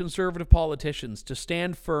so-called conservative politicians to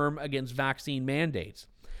stand firm against vaccine mandates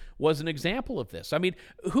was an example of this.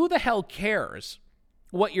 Who the hell cares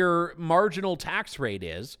what your marginal tax rate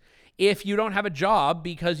is if you don't have a job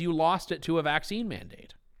because you lost it to a vaccine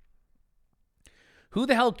mandate? Who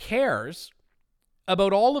the hell cares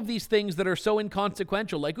about all of these things that are so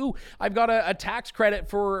inconsequential? Like, I've got a tax credit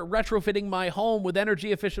for retrofitting my home with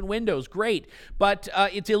energy-efficient windows. Great. But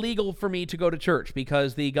it's illegal for me to go to church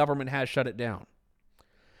because the government has shut it down.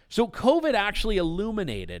 So COVID actually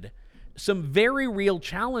illuminated some very real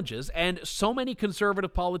challenges, and so many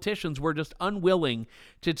conservative politicians were just unwilling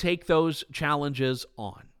to take those challenges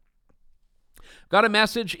on. Got a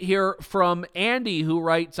message here from Andy, who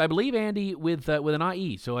writes, I believe Andy with an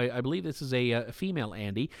IE, so I believe this is a female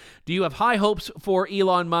Andy. Do you have high hopes for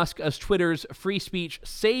Elon Musk as Twitter's free speech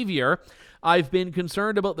savior? I've been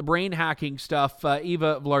concerned about the brain hacking stuff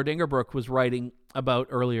Eva Vlardingerbroek was writing about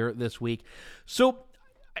earlier this week. So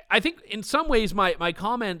I think in some ways my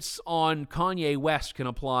comments on Kanye West can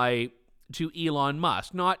apply to Elon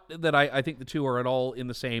Musk. Not that I think the two are at all in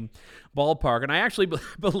the same ballpark. And I actually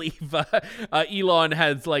believe Elon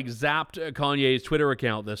has zapped Kanye's Twitter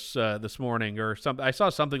account this morning or something. I saw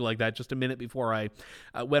something like that just a minute before I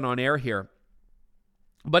went on air here.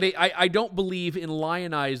 But I don't believe in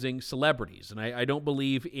lionizing celebrities, and I don't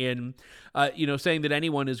believe in saying that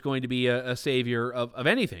anyone is going to be a savior of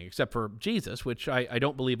anything except for Jesus, which I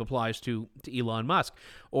don't believe applies to Elon Musk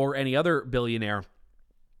or any other billionaire.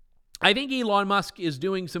 I think Elon Musk is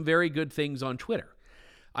doing some very good things on Twitter.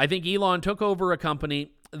 I think Elon took over a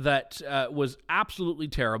company that was absolutely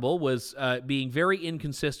terrible, was being very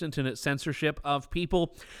inconsistent in its censorship of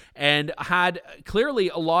people, and had clearly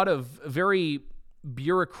a lot of very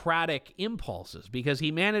bureaucratic impulses, because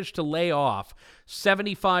he managed to lay off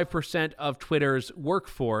 75% of Twitter's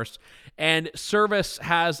workforce, and service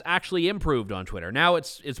has actually improved on Twitter. Now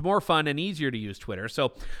it's more fun and easier to use Twitter.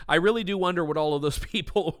 So I really do wonder what all of those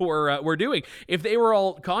people were doing. If they were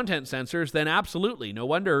all content censors, then absolutely, no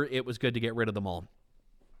wonder it was good to get rid of them all.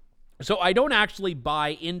 So I don't actually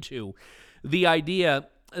buy into the idea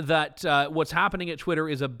that what's happening at Twitter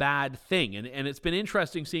is a bad thing. And it's been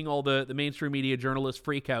interesting seeing all the mainstream media journalists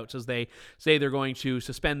freakouts as they say they're going to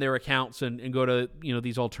suspend their accounts and go to,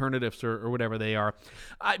 these alternatives or whatever they are.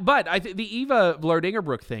 But I think the Eva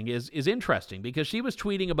Vlardingerbroek thing is interesting, because she was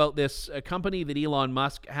tweeting about this company that Elon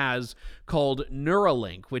Musk has called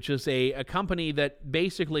Neuralink, which is a company that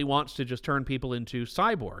basically wants to just turn people into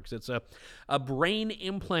cyborgs. It's a brain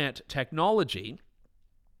implant technology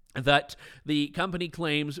that the company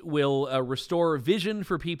claims will restore vision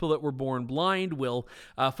for people that were born blind, will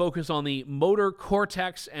focus on the motor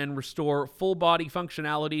cortex and restore full body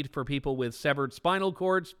functionality for people with severed spinal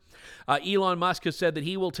cords. Elon Musk has said that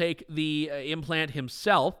he will take the implant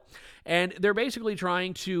himself, and they're basically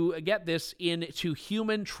trying to get this into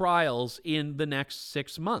human trials in the next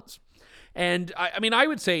 6 months. And I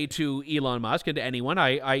would say to Elon Musk and to anyone,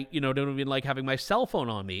 I don't even like having my cell phone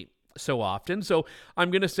on me so often. So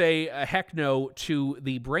I'm going to say heck no to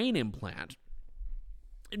the brain implant.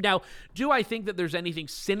 Now, do I think that there's anything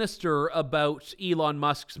sinister about Elon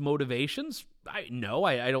Musk's motivations? No,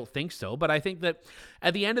 I don't think so. But I think that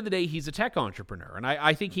at the end of the day, he's a tech entrepreneur. And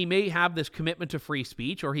I think he may have this commitment to free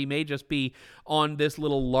speech, or he may just be on this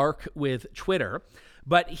little lark with Twitter.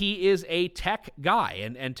 But he is a tech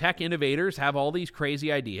guy, and tech innovators have all these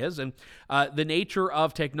crazy ideas. And the nature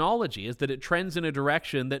of technology is that it trends in a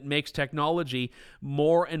direction that makes technology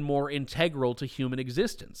more and more integral to human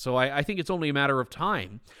existence. So I think it's only a matter of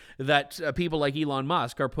time that people like Elon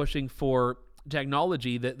Musk are pushing for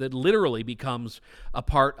technology that literally becomes a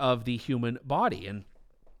part of the human body. And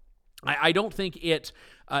I don't think it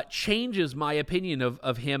changes my opinion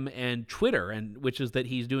of him and Twitter, and which is that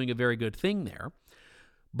he's doing a very good thing there.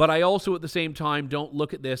 But I also, at the same time, don't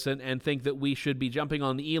look at this and think that we should be jumping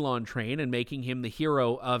on the Elon train and making him the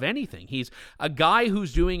hero of anything. He's a guy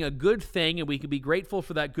who's doing a good thing, and we can be grateful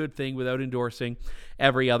for that good thing without endorsing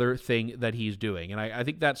every other thing that he's doing. And I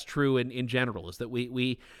think that's true in general, is that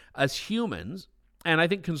we as humans, and I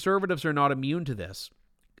think conservatives are not immune to this,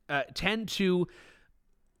 tend to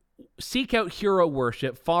seek out hero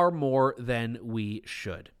worship far more than we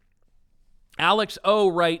should. Alex O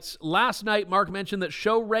writes, last night Mark mentioned that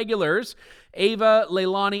show regulars Ava,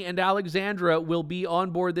 Leilani, and Alexandra will be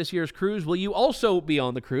on board this year's cruise. Will you also be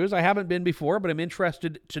on the cruise? I haven't been before, but I'm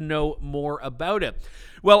interested to know more about it.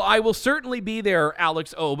 Well, I will certainly be there,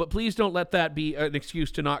 Alex O, but please don't let that be an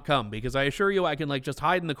excuse to not come, because I assure you I can just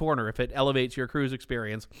hide in the corner if it elevates your cruise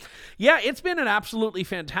experience. Yeah, it's been an absolutely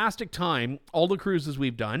fantastic time, all the cruises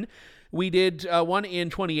we've done. We did one in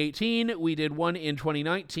 2018, we did one in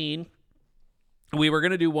 2019, we were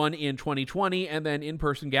going to do one in 2020, and then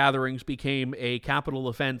in-person gatherings became a capital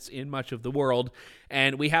offense in much of the world,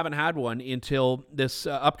 and we haven't had one until this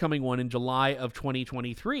upcoming one in July of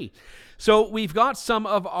 2023. So we've got some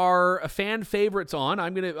of our fan favorites on.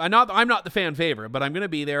 I'm not the fan favorite, but I'm going to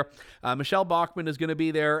be there. Michelle Bachmann is going to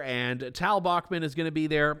be there, and Tal Bachmann is going to be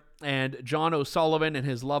there, and John O'Sullivan and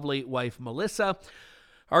his lovely wife Melissa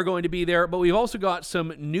are going to be there. But we've also got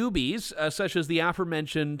some newbies, such as the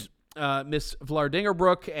aforementioned Miss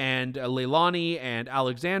Vlardingerbroek and Leilani and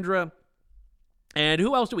Alexandra. And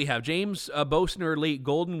who else do we have? James Bosner Lee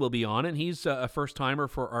Golden will be on, and he's a first-timer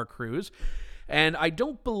for our cruise. And I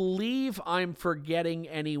don't believe I'm forgetting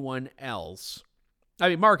anyone else.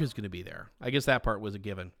 Mark is going to be there. I guess that part was a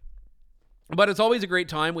given. But it's always a great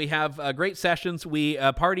time. We have great sessions. We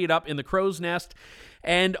partied up in the Crow's Nest.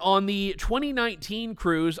 And on the 2019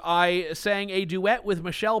 cruise, I sang a duet with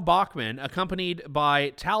Michelle Bachmann, accompanied by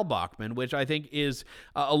Tal Bachmann, which I think is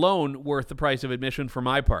alone worth the price of admission for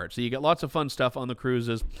my part. So you get lots of fun stuff on the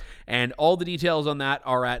cruises, and all the details on that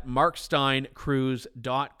are at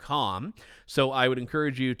marksteincruise.com. So I would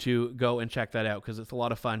encourage you to go and check that out, because it's a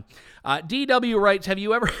lot of fun. DW writes, have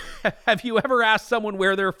you ever asked someone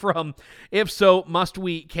where they're from? If so, must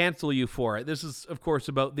we cancel you for it? This is, of course,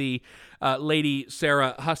 about the Lady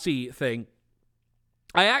Sarah Hussey thing.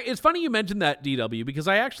 It's funny you mentioned that, DW, because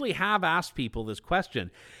I actually have asked people this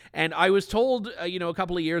question, and I was told, a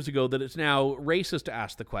couple of years ago that it's now racist to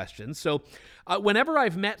ask the question. So whenever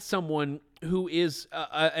I've met someone who is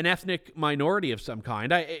an ethnic minority of some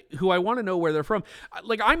kind, who I want to know where they're from.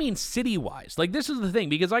 Like, I mean city-wise. Like, this is the thing,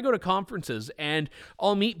 because I go to conferences and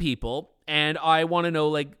I'll meet people and I want to know,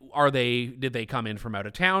 like, did they come in from out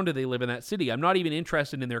of town? Do they live in that city? I'm not even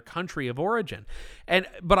interested in their country of origin.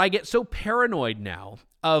 But I get so paranoid now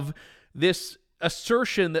of this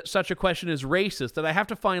assertion that such a question is racist that I have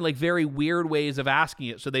to find like very weird ways of asking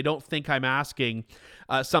it so they don't think I'm asking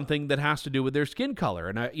something that has to do with their skin color.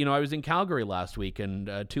 And I was in Calgary last week,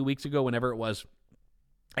 and 2 weeks ago, whenever it was,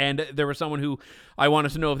 and there was someone who I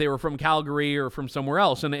wanted to know if they were from Calgary or from somewhere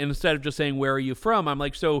else. And instead of just saying, where are you from? I'm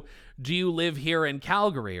like, so do you live here in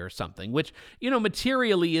Calgary or something? Which,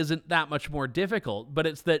 materially isn't that much more difficult, but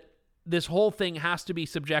it's that this whole thing has to be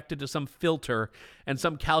subjected to some filter and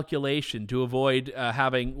some calculation to avoid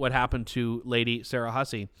having what happened to Lady Sarah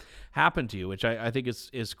Hussey happen to you, which I think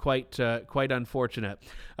is quite unfortunate.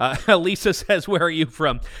 Lisa says, where are you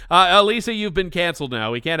from? Lisa, you've been canceled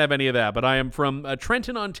now. We can't have any of that. But I am from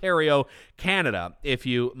Trenton, Ontario, Canada, if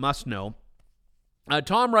you must know.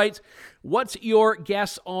 Tom writes, what's your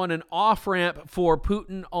guess on an off-ramp for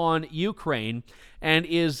Putin on Ukraine, and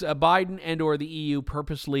is Biden and or the EU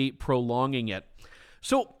purposely prolonging it?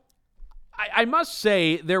 So I must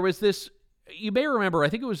say there was this, you may remember, I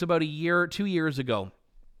think it was about 2 years ago,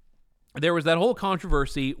 there was that whole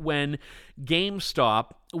controversy when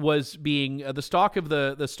GameStop was being, the stock of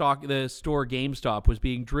the store GameStop was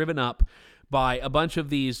being driven up by a bunch of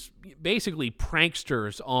these basically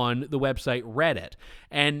pranksters on the website Reddit.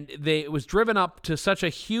 And it was driven up to such a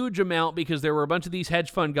huge amount because there were a bunch of these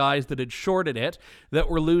hedge fund guys that had shorted it that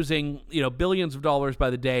were losing, billions of dollars by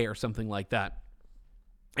the day or something like that.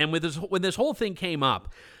 And when this whole thing came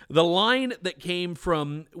up, the line that came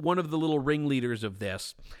from one of the little ringleaders of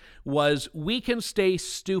this was, we can stay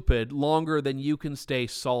stupid longer than you can stay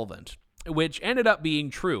solvent, which ended up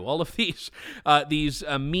being true. All of these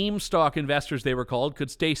meme stock investors, they were called,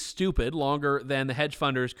 could stay stupid longer than the hedge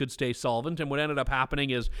funders could stay solvent. And what ended up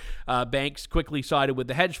happening is banks quickly sided with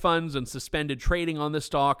the hedge funds and suspended trading on the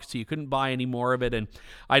stock, so you couldn't buy any more of it. And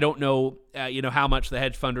I don't know, how much the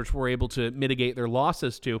hedge funders were able to mitigate their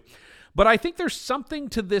losses to. But I think there's something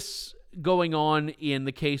to this going on in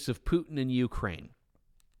the case of Putin and Ukraine,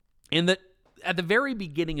 in that at the very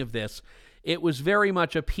beginning of this, it was very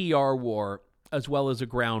much a PR war as well as a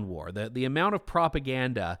ground war. The amount of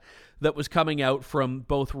propaganda that was coming out from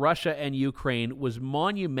both Russia and Ukraine was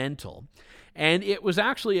monumental. And it was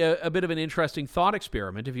actually a bit of an interesting thought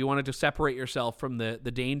experiment if you wanted to separate yourself from the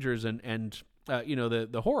dangers and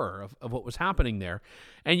the horror of what was happening there.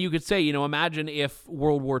 And you could say, imagine if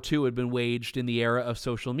World War II had been waged in the era of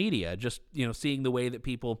social media, just, seeing the way that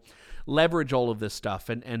people leverage all of this stuff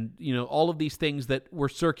and all of these things that were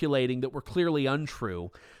circulating that were clearly untrue,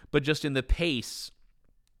 but just in the pace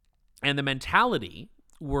and the mentality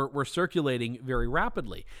were circulating very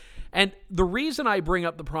rapidly. And the reason I bring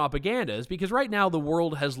up the propaganda is because right now the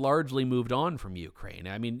world has largely moved on from Ukraine.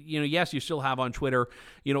 I mean, yes, you still have on Twitter,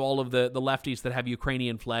 all of the lefties that have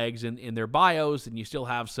Ukrainian flags in their bios, and you still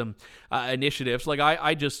have some initiatives. Like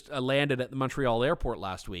I just landed at the Montreal airport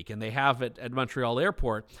last week, and they have at Montreal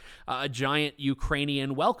airport a giant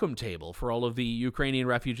Ukrainian welcome table for all of the Ukrainian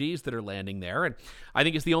refugees that are landing there. And I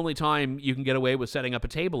think it's the only time you can get away with setting up a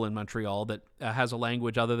table in Montreal that has a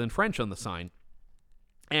language other than French on the sign.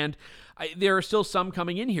 And there are still some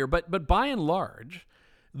coming in here, but by and large,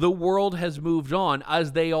 the world has moved on,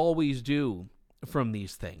 as they always do, from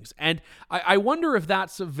these things. And I wonder if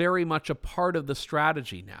that's very much a part of the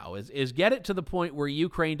strategy now, is get it to the point where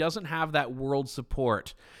Ukraine doesn't have that world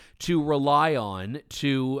support to rely on,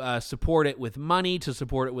 to support it with money, to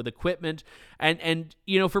support it with equipment. And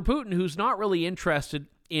for Putin, who's not really interested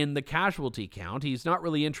in the casualty count, he's not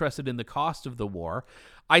really interested in the cost of the war,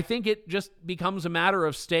 I think it just becomes a matter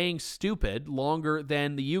of staying stupid longer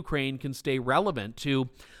than the Ukraine can stay relevant to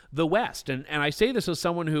the West. And I say this as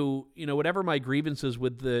someone who, whatever my grievances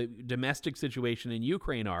with the domestic situation in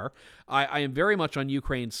Ukraine are, I am very much on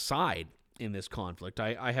Ukraine's side in this conflict.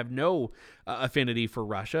 I have no affinity for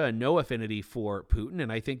Russia and no affinity for Putin,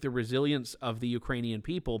 and I think the resilience of the Ukrainian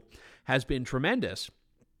people has been tremendous.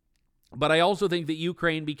 But I also think that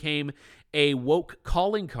Ukraine became a woke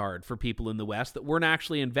calling card for people in the West that weren't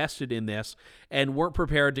actually invested in this and weren't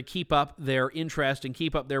prepared to keep up their interest and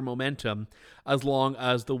keep up their momentum as long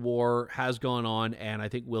as the war has gone on, and I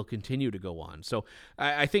think will continue to go on. So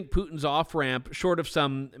I think Putin's off-ramp, short of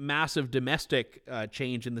some massive domestic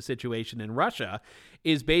change in the situation in Russia,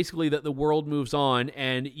 is basically that the world moves on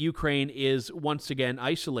and Ukraine is once again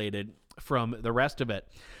isolated from the rest of it.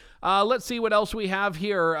 Let's see what else we have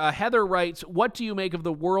here. Heather writes, what do you make of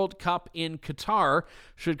the World Cup in Qatar?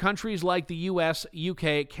 Should countries like the U.S.,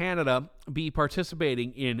 UK, Canada be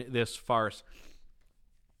participating in this farce?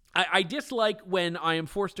 I dislike when I am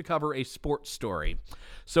forced to cover a sports story.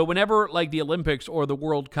 So whenever like the Olympics or the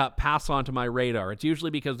World Cup pass onto my radar, it's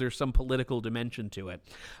usually because there's some political dimension to it.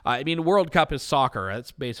 I mean, World Cup is soccer.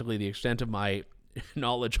 That's basically the extent of my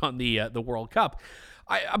knowledge on the World Cup.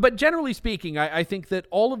 But generally speaking, I think that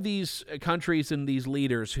all of these countries and these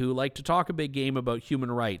leaders who like to talk a big game about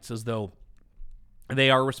human rights as though they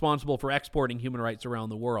are responsible for exporting human rights around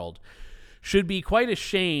the world should be quite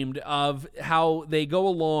ashamed of how they go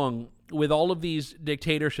along with all of these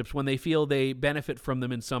dictatorships when they feel they benefit from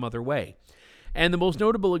them in some other way. And the most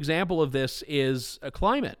notable example of this is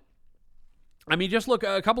climate. I mean, just look,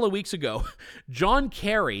 a couple of weeks ago, John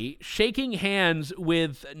Kerry shaking hands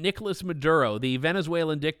with Nicolas Maduro, the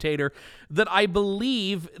Venezuelan dictator that I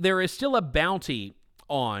believe there is still a bounty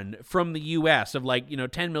on from the U.S. of like,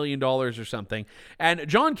 $10 million or something. And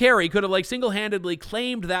John Kerry could have like single-handedly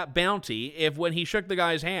claimed that bounty if when he shook the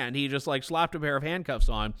guy's hand, he just like slapped a pair of handcuffs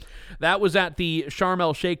on. That was at the Sharm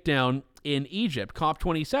el shakedown in Egypt,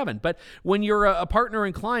 COP27. But when you're a partner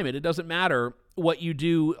in climate, it doesn't matter what you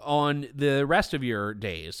do on the rest of your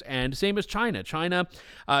days. And same as China. China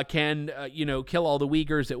can, kill all the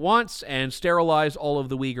Uyghurs it wants and sterilize all of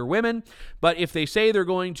the Uyghur women. But if they say they're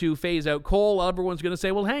going to phase out coal, everyone's going to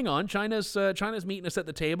say, well, hang on, China's meeting us at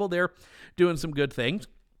the table. They're doing some good things.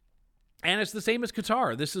 And it's the same as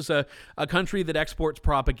Qatar. This is a country that exports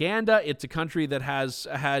propaganda. It's a country that has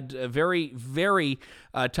had very, very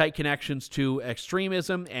tight connections to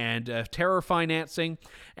extremism and terror financing.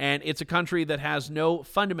 And it's a country that has no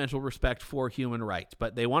fundamental respect for human rights.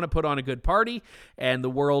 But they want to put on a good party, and the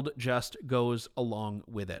world just goes along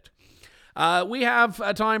with it. We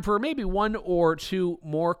have time for maybe one or two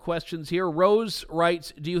more questions here. Rose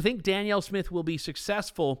writes, do you think Danielle Smith will be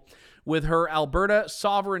successful with her Alberta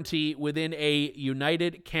sovereignty within a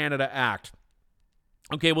United Canada Act?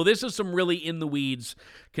 Okay, well, this is some really in-the-weeds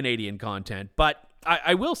Canadian content, but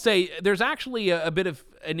I will say there's actually a bit of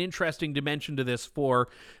an interesting dimension to this for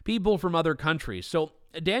people from other countries. So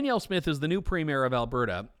Danielle Smith is the new premier of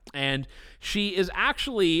Alberta, and she is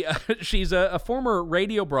actually, she's a former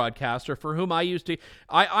radio broadcaster for whom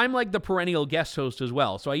I'm like the perennial guest host as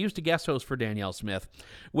well. So I used to guest host for Danielle Smith,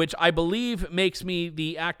 which I believe makes me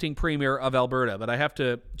the acting premier of Alberta, but I have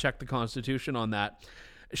to check the Constitution on that.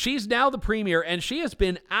 She's now the premier, and she has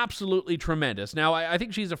been absolutely tremendous. Now, I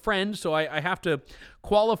think she's a friend, so I have to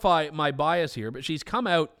qualify my bias here, but she's come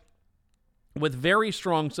out with very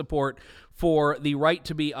strong support for the right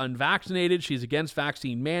to be unvaccinated. She's against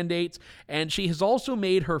vaccine mandates, and she has also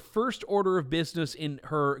made her first order of business in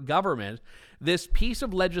her government this piece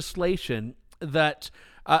of legislation that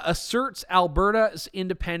asserts Alberta's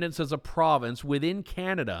independence as a province within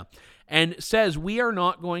Canada and says we are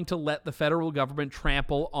not going to let the federal government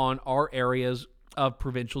trample on our areas of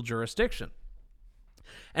provincial jurisdiction.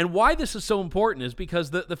 And why this is so important is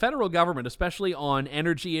because the federal government, especially on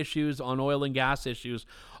energy issues, on oil and gas issues,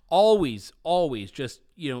 always just,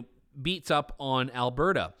 beats up on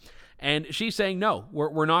Alberta. And she's saying, no,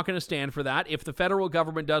 we're not going to stand for that. If the federal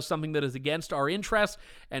government does something that is against our interests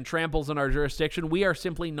and tramples on our jurisdiction, we are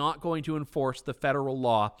simply not going to enforce the federal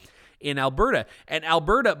law in Alberta. And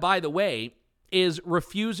Alberta, by the way, is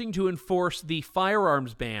refusing to enforce the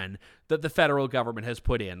firearms ban that the federal government has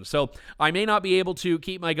put in. So I may not be able to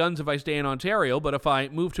keep my guns if I stay in Ontario, but if I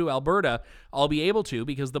move to Alberta, I'll be able to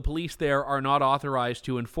because the police there are not authorized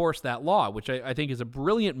to enforce that law, which I think is a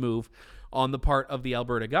brilliant move on the part of the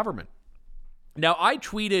Alberta government. Now, I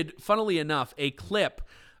tweeted, funnily enough, a clip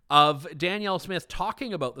of Danielle Smith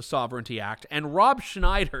talking about the Sovereignty Act, and Rob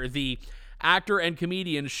Schneider, the actor and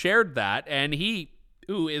comedian, shared that, and he,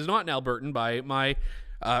 who is not an Albertan by my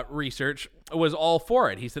research, was all for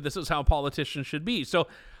it. He said this is how politicians should be. So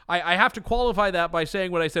I have to qualify that by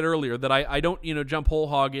saying what I said earlier, that I don't jump whole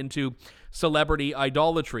hog into celebrity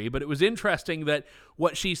idolatry, but it was interesting that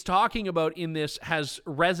what she's talking about in this has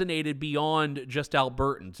resonated beyond just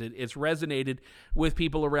Albertans. It's resonated with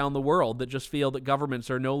people around the world that just feel that governments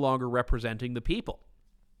are no longer representing the people.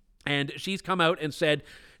 And she's come out and said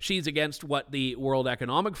she's against what the World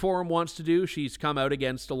Economic Forum wants to do. She's come out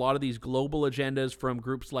against a lot of these global agendas from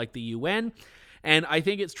groups like the UN. And I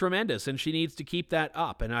think it's tremendous, and she needs to keep that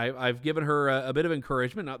up. And I've given her a bit of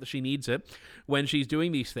encouragement, not that she needs it, when she's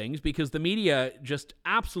doing these things, because the media just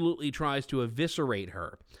absolutely tries to eviscerate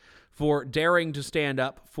her for daring to stand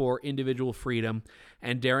up for individual freedom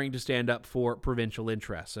and daring to stand up for provincial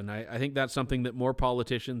interests. And I think that's something that more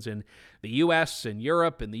politicians in the U.S. and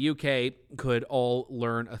Europe and the U.K. could all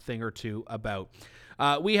learn a thing or two about.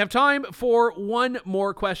 We have time for one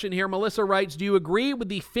more question here. Melissa writes, do you agree with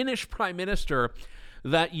the Finnish Prime Minister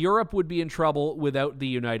that Europe would be in trouble without the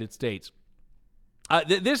United States?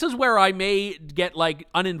 This is where I may get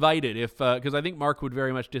uninvited because I think Mark would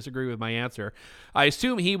very much disagree with my answer. I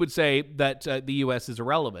assume he would say that the U.S. is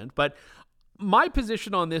irrelevant, but my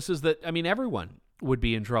position on this is that, everyone would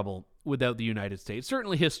be in trouble without the United States.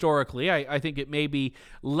 Certainly historically, I think it may be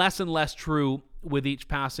less and less true with each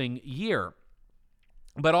passing year.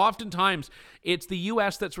 But oftentimes, it's the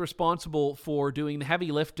U.S. that's responsible for doing the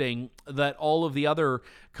heavy lifting that all of the other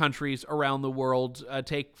countries around the world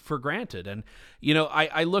take for granted. And,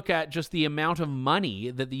 I look at just the amount of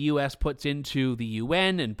money that the U.S. puts into the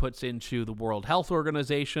UN and puts into the World Health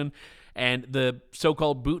Organization and the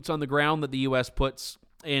so-called boots on the ground that the U.S. puts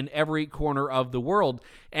in every corner of the world.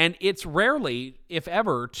 And it's rarely, if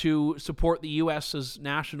ever, to support the U.S.'s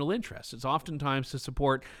national interests. It's oftentimes to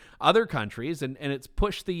support other countries, and it's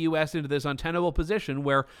pushed the U.S. into this untenable position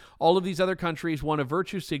where all of these other countries want a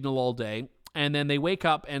virtue signal all day, and then they wake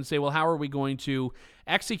up and say, well, how are we going to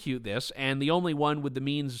execute this? And the only one with the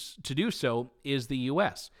means to do so is the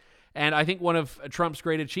U.S. And I think one of Trump's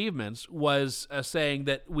great achievements was saying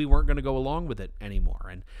that we weren't going to go along with it anymore.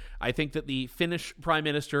 And I think that the Finnish Prime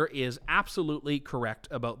Minister is absolutely correct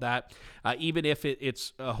about that, even if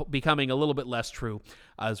it's becoming a little bit less true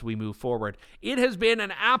as we move forward. It has been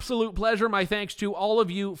an absolute pleasure. My thanks to all of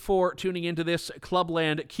you for tuning into this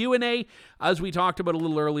Clubland Q&A. As we talked about a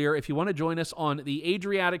little earlier, if you want to join us on the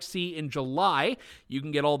Adriatic Sea in July, you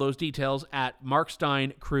can get all those details at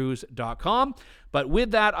marksteincruise.com. But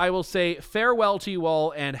with that, I will say farewell to you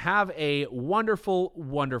all and have a wonderful,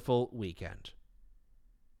 wonderful weekend.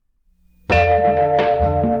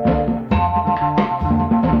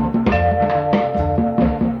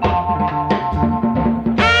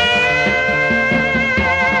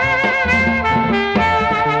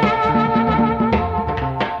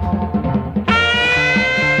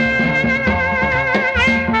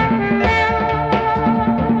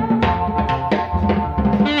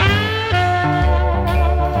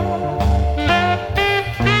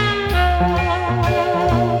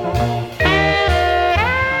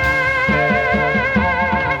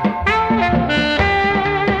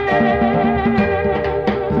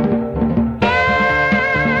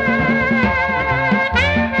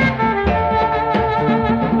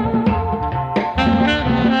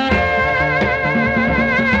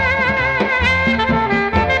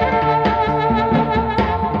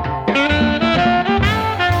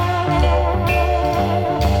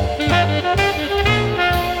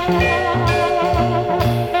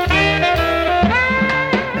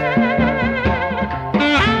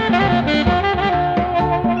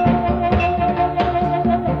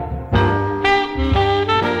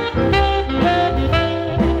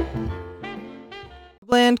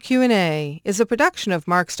 Q&A is a production of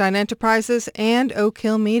Mark Steyn Enterprises and Oak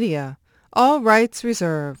Hill Media. All rights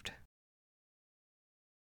reserved.